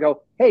ManyChat and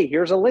go, hey,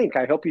 here's a link.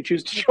 I hope you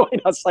choose to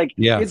join us. Like,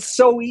 it's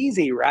so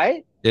easy,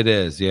 right? It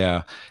is,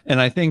 yeah.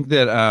 And I think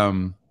that,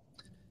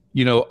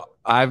 you know,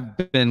 I've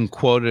been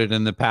quoted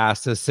in the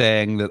past as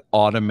saying that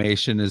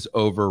automation is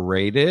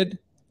overrated,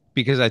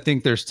 because I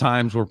think there's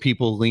times where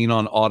people lean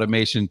on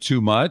automation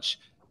too much.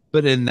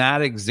 But in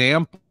that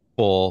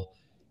example,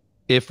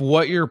 if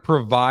what you're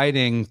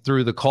providing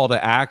through the call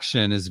to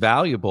action is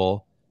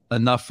valuable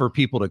enough for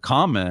people to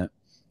comment,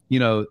 you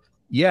know,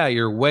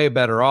 you're way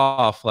better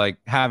off like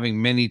having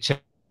ManyChat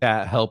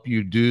help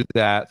you do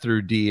that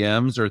through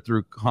DMs or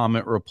through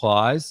comment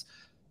replies.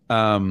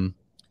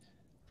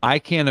 I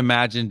can't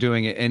imagine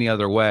doing it any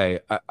other way.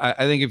 I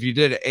think if you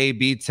did an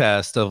A/B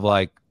test of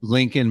like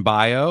link in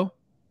bio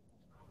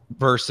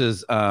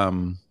versus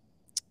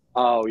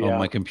Oh yeah. oh,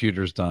 my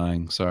computer's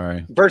dying.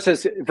 Sorry.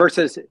 Versus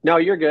no,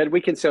 you're good. We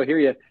can still hear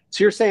you.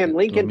 So you're saying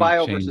link in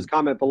bio versus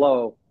comment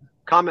below.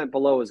 Comment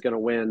below is going to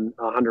win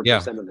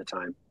 100% of the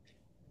time.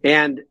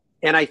 And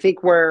I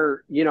think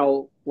where, you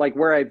know, like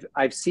where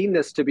I've seen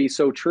this to be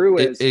so true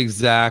is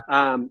exactly.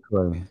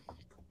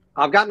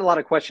 I've gotten a lot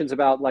of questions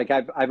about, like,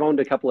 I've owned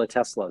a couple of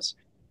Teslas,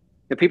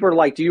 and people are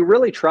like, do you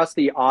really trust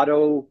the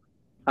auto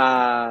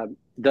what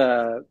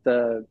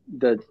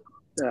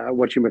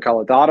you would call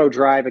it, the auto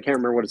drive? I can't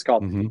remember what it's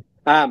called. And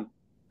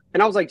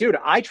I was like, dude,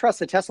 I trust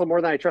the Tesla more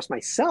than I trust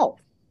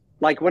myself.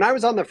 Like when I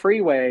was on the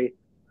freeway,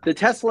 the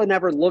Tesla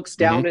never looks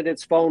down at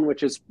its phone,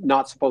 which is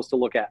not supposed to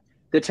look at.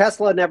 The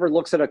Tesla never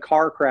looks at a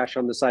car crash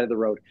on the side of the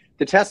road.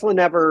 The Tesla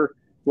never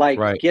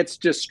gets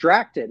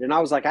distracted. And I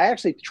was like, I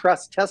actually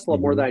trust Tesla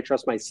more than I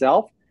trust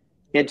myself.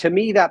 And to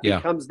me, that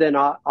becomes then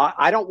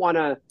I don't want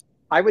to,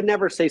 I would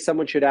never say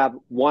someone should have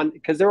one,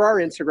 because there are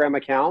Instagram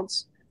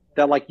accounts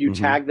that like you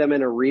tag them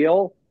in a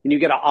reel and you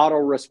get an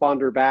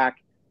autoresponder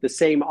back, the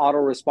same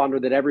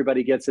autoresponder that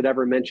everybody gets that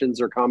ever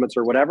mentions or comments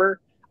or whatever.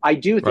 I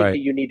do think that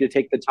you need to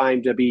take the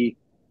time to be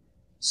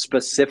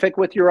specific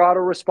with your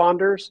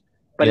autoresponders,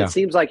 but it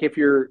seems like if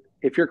you're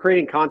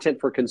creating content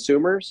for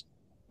consumers,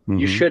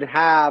 you should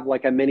have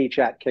like a mini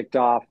chat kicked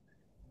off.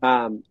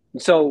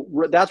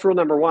 So that's rule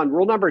number one.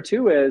 Rule number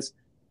two is,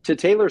 to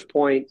Taylor's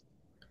point,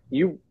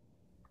 you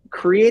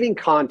creating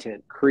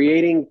content,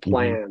 creating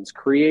plans,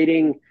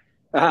 creating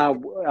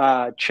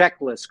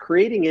checklists,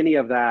 creating any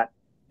of that,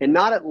 and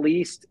not at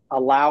least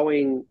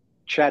allowing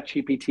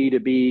ChatGPT to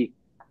be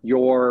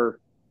your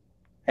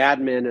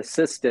admin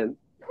assistant,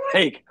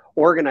 like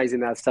organizing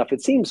that stuff.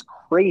 It seems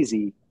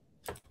crazy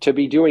to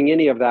be doing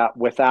any of that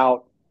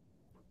without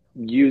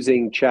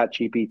using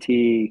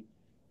ChatGPT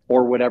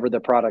or whatever the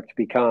product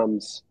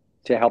becomes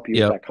to help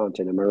you with that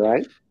content. Am I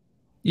right?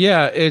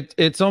 Yeah,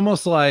 it's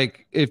almost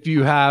like if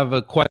you have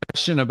a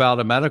question about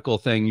a medical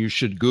thing, you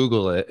should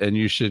Google it, and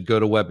you should go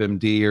to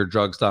WebMD or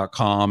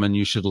drugs.com and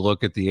you should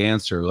look at the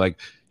answer. Like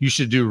you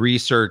should do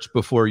research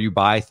before you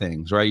buy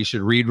things, right? You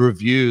should read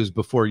reviews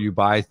before you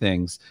buy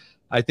things.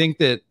 I think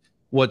that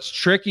what's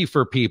tricky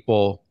for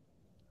people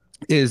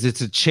is it's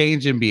a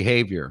change in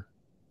behavior,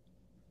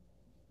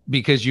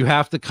 because you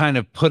have to kind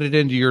of put it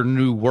into your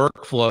new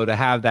workflow to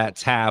have that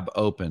tab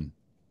open.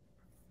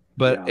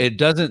 But it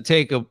doesn't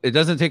take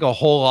a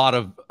whole lot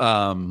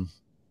of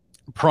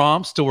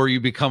prompts to where you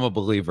become a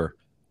believer.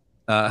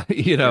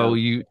 You know,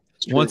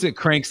 once it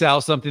cranks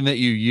out something that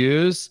you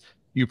use,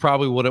 you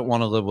probably wouldn't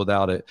want to live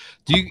without it.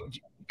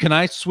 Can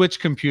I switch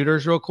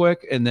computers real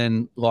quick and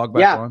then log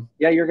back on?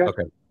 Yeah, you're good.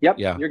 Okay. Yep.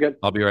 Yeah, you're good.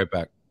 I'll be right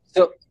back.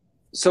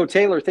 So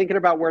Taylor, thinking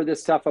about where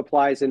this stuff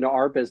applies into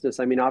our business,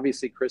 I mean,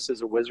 obviously Chris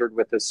is a wizard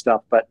with this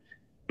stuff, but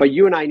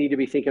you and I need to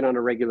be thinking on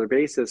a regular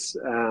basis.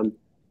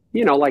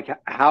 You know, like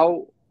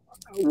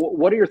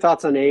what are your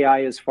thoughts on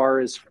AI as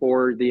far as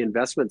for the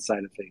investment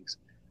side of things?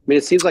 I mean,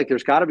 it seems like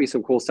there's got to be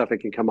some cool stuff it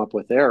can come up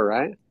with there,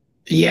 right?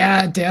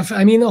 Yeah,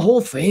 definitely. I mean, the whole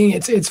thing,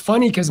 it's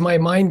funny because my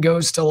mind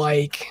goes to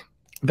like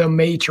the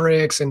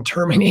Matrix and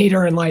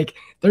Terminator, and like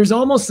there's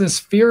almost this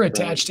fear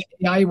attached to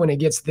AI when it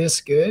gets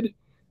this good,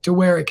 to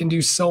where it can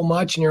do so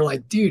much, and you're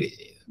like, dude,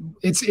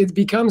 it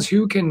becomes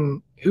who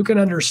can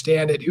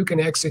understand it, who can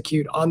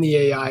execute on the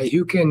AI,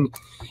 who can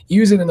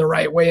use it in the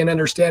right way and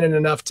understand it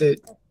enough to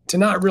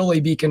not really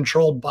be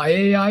controlled by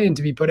AI and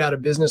to be put out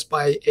of business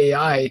by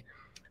AI,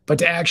 but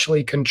to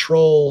actually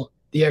control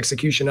the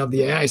execution of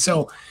the AI.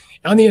 So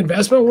on the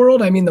investment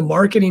world, I mean, the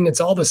marketing, it's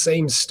all the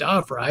same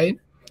stuff, right?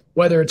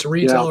 Whether it's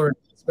retail or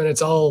investment,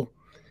 it's all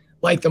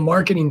like the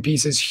marketing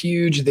piece is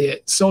huge.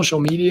 The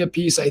social media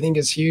piece, I think,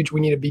 is huge. We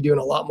need to be doing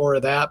a lot more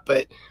of that.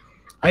 But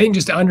I think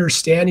just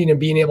understanding and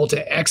being able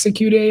to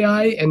execute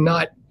AI and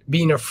not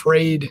being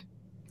afraid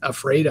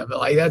of it.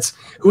 Like that's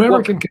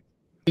whoever can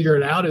figure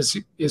it out is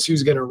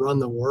who's going to run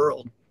the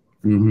world.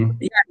 Yeah,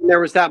 and there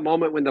was that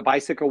moment when the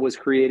bicycle was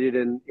created,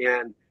 and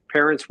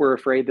parents were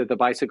afraid that the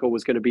bicycle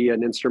was going to be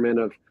an instrument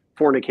of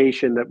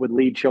fornication that would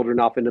lead children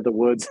off into the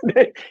woods,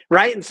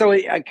 right? And so,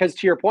 because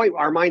to your point,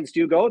 our minds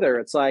do go there.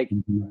 It's like,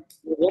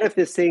 what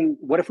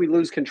if we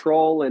lose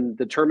control and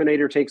the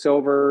Terminator takes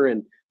over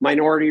and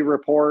Minority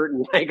Report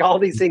and like all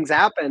these things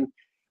happen?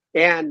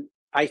 And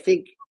I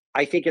think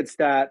it's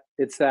that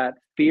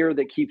fear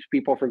that keeps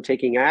people from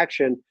taking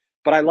action.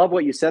 But I love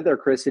what you said there,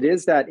 Chris. It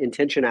is that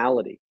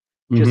intentionality,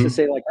 just to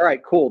say like, all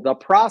right, cool. The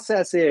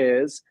process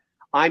is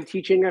I'm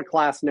teaching a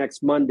class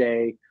next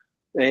Monday,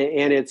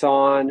 and it's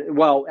on,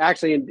 well,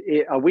 actually in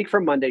a week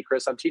from Monday,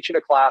 Chris, I'm teaching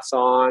a class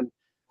on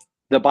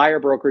the buyer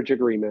brokerage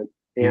agreement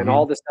and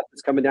all the stuff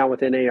that's coming down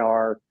with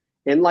NAR,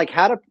 and like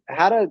how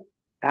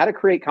to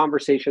create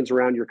conversations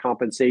around your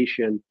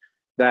compensation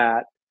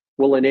that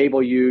will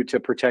enable you to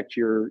protect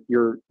your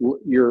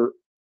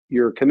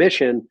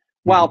commission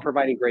while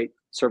providing great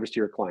service to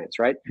your clients,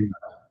 right?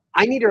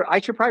 I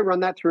should probably run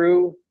that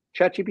through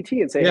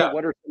ChatGPT and say, hey,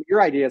 what are some of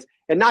your ideas?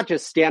 And not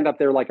just stand up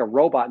there like a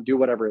robot and do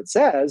whatever it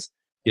says,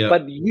 Yeah.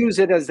 But use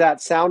it as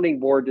that sounding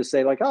board to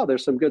say like, oh,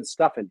 there's some good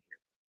stuff in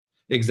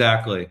here.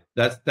 Exactly.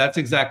 That's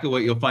exactly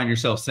what you'll find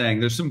yourself saying.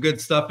 There's some good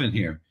stuff in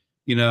here.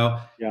 You know,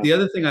 Yeah. The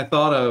other thing I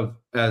thought of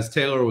as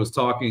Taylor was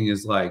talking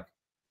is like,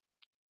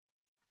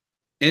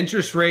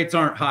 interest rates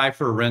aren't high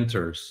for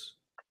renters.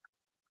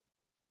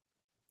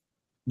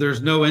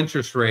 There's no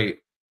interest rate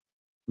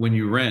when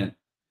you rent.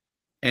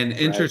 And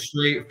interest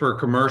rate for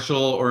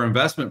commercial or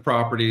investment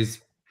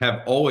properties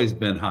have always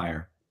been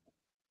higher.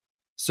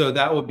 So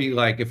that would be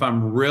like, if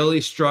I'm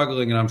really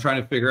struggling and I'm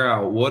trying to figure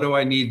out what do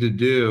I need to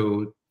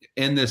do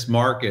in this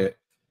market,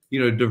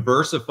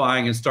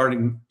 diversifying and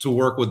starting to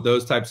work with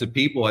those types of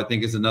people, I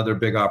think is another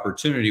big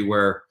opportunity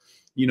where,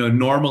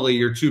 normally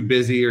you're too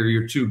busy or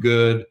you're too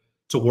good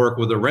to work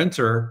with a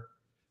renter.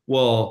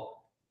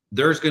 Well,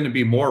 there's going to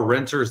be more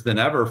renters than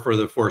ever for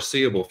the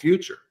foreseeable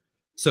future.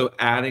 So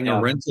adding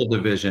a rental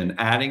division,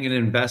 adding an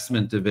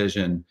investment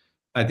division,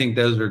 I think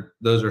those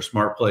are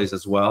smart plays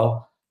as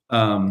well.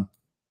 And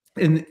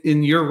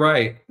you're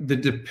right. The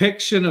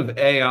depiction of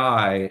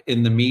AI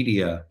in the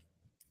media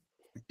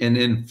and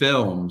in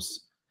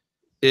films,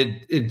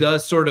 it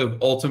does sort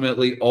of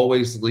ultimately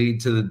always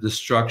lead to the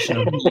destruction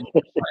of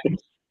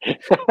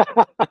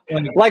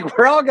like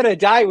we're all gonna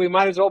die. We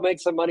might as well make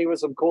some money with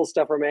some cool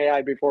stuff from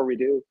AI before we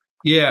do.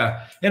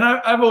 Yeah. And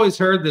I've always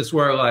heard this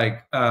where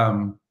like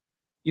Zillow,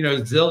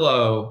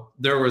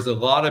 there was a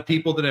lot of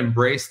people that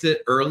embraced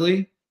it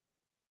early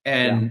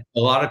and a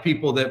lot of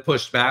people that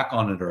pushed back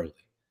on it early.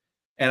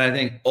 And I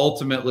think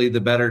ultimately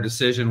the better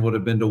decision would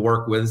have been to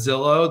work with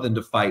Zillow than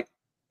to fight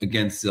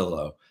against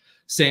Zillow.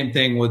 Same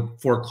thing with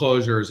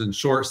foreclosures and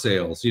short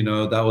sales.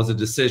 That was a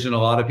decision a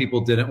lot of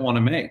people didn't want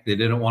to make. They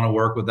didn't want to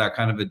work with that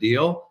kind of a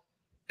deal.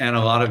 And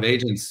a lot of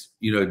agents,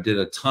 did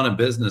a ton of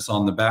business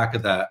on the back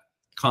of that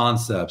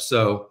concept.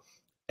 So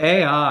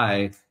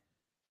AI,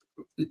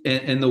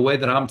 in the way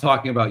that I'm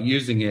talking about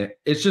using it,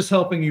 it's just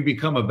helping you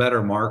become a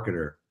better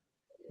marketer.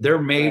 There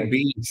may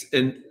be,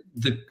 and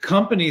the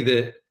company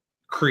that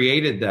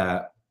created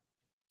that,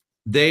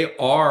 they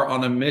are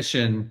on a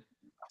mission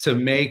to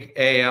make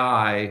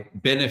AI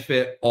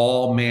benefit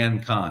all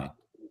mankind.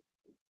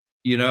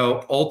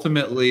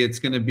 Ultimately it's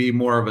going to be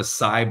more of a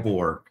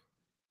cyborg.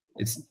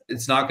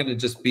 It's not going to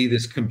just be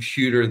this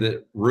computer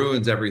that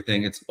ruins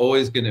everything. It's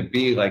always going to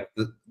be like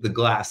the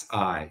glass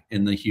eye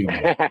in the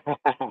human.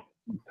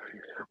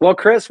 Well,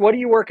 Chris, what are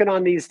you working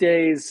on these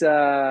days?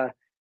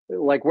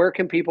 Like, where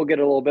can people get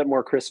a little bit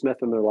more Chris Smith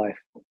in their life?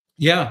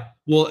 Yeah,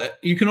 well,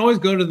 you can always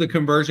go to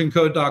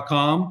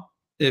theconversioncode.com.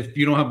 If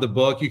you don't have the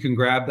book, you can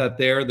grab that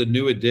there. The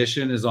new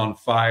edition is on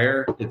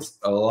fire. It's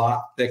a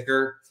lot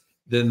thicker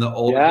than the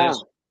old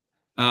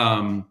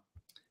edition.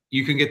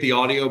 You can get the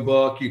audio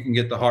book. You can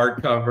get the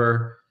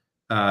hardcover.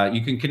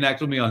 You can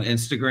connect with me on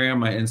Instagram.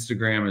 My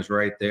Instagram is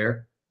right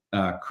there,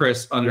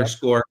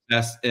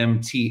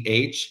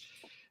 Chris_SMTH.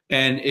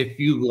 And if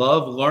you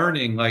love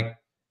learning, like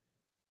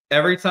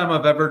every time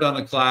I've ever done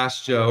a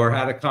class, Joe, or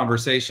had a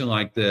conversation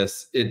like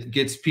this, it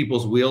gets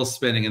people's wheels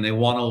spinning and they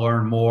want to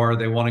learn more.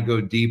 They want to go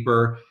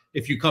deeper.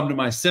 If you come to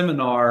my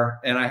seminar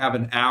and I have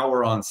an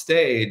hour on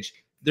stage,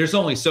 there's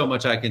only so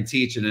much I can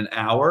teach in an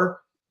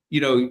hour.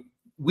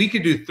 We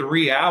could do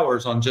 3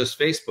 hours on just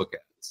Facebook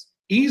ads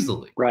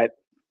easily. Right.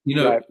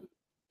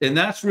 And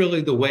that's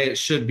really the way it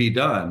should be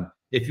done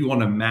if you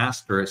want to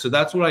master it. So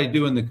that's what I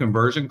do in the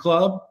Conversion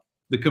Club.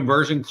 The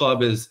Conversion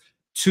Club is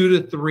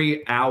 2 to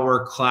 3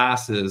 hour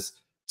classes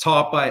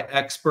taught by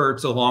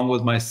experts along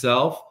with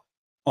myself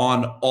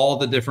on all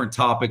the different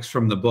topics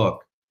from the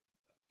book.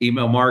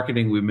 Email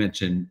marketing, we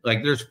mentioned,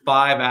 like there's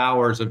 5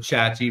 hours of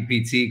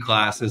ChatGPT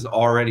classes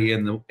already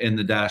in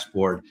the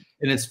dashboard,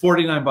 and it's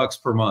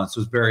 $49 per month.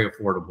 So it's very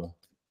affordable.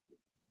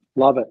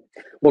 Love it.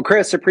 Well,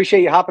 Chris,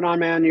 appreciate you hopping on,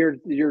 man. You're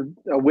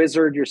a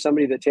wizard. You're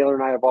somebody that Taylor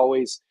and I have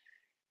always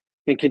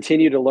and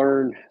continue to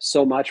learn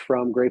so much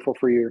from. Grateful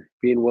for your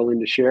being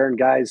willing to share. And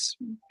guys,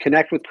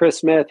 connect with Chris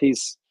Smith.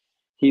 He's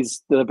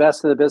the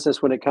best in the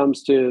business when it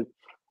comes to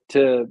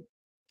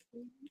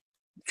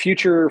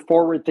future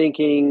forward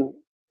thinking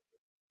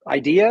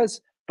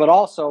ideas, but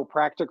also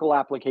practical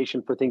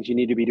application for things you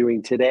need to be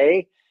doing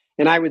today.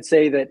 And I would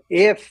say that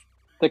if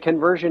the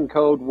conversion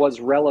code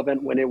was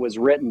relevant when it was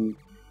written,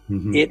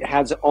 it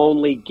has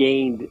only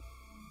gained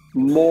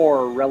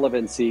more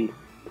relevancy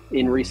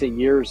in recent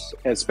years,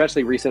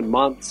 especially recent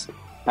months,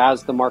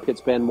 as the market's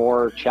been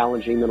more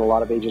challenging than a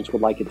lot of agents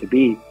would like it to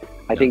be.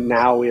 I think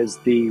now is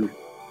the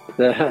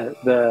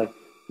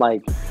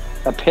like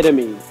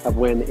epitome of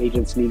when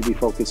agents need to be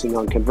focusing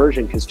on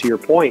conversion. Because to your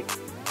point,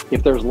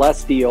 if there's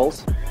less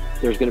deals,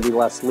 there's going to be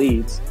less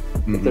leads.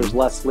 If there's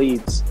less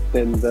leads,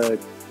 then the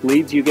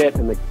leads you get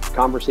and the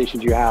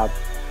conversations you have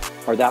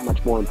are that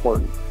much more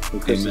important.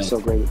 And Chris is so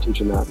great at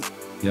teaching that.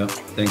 Yeah.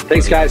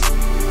 Thanks, guys.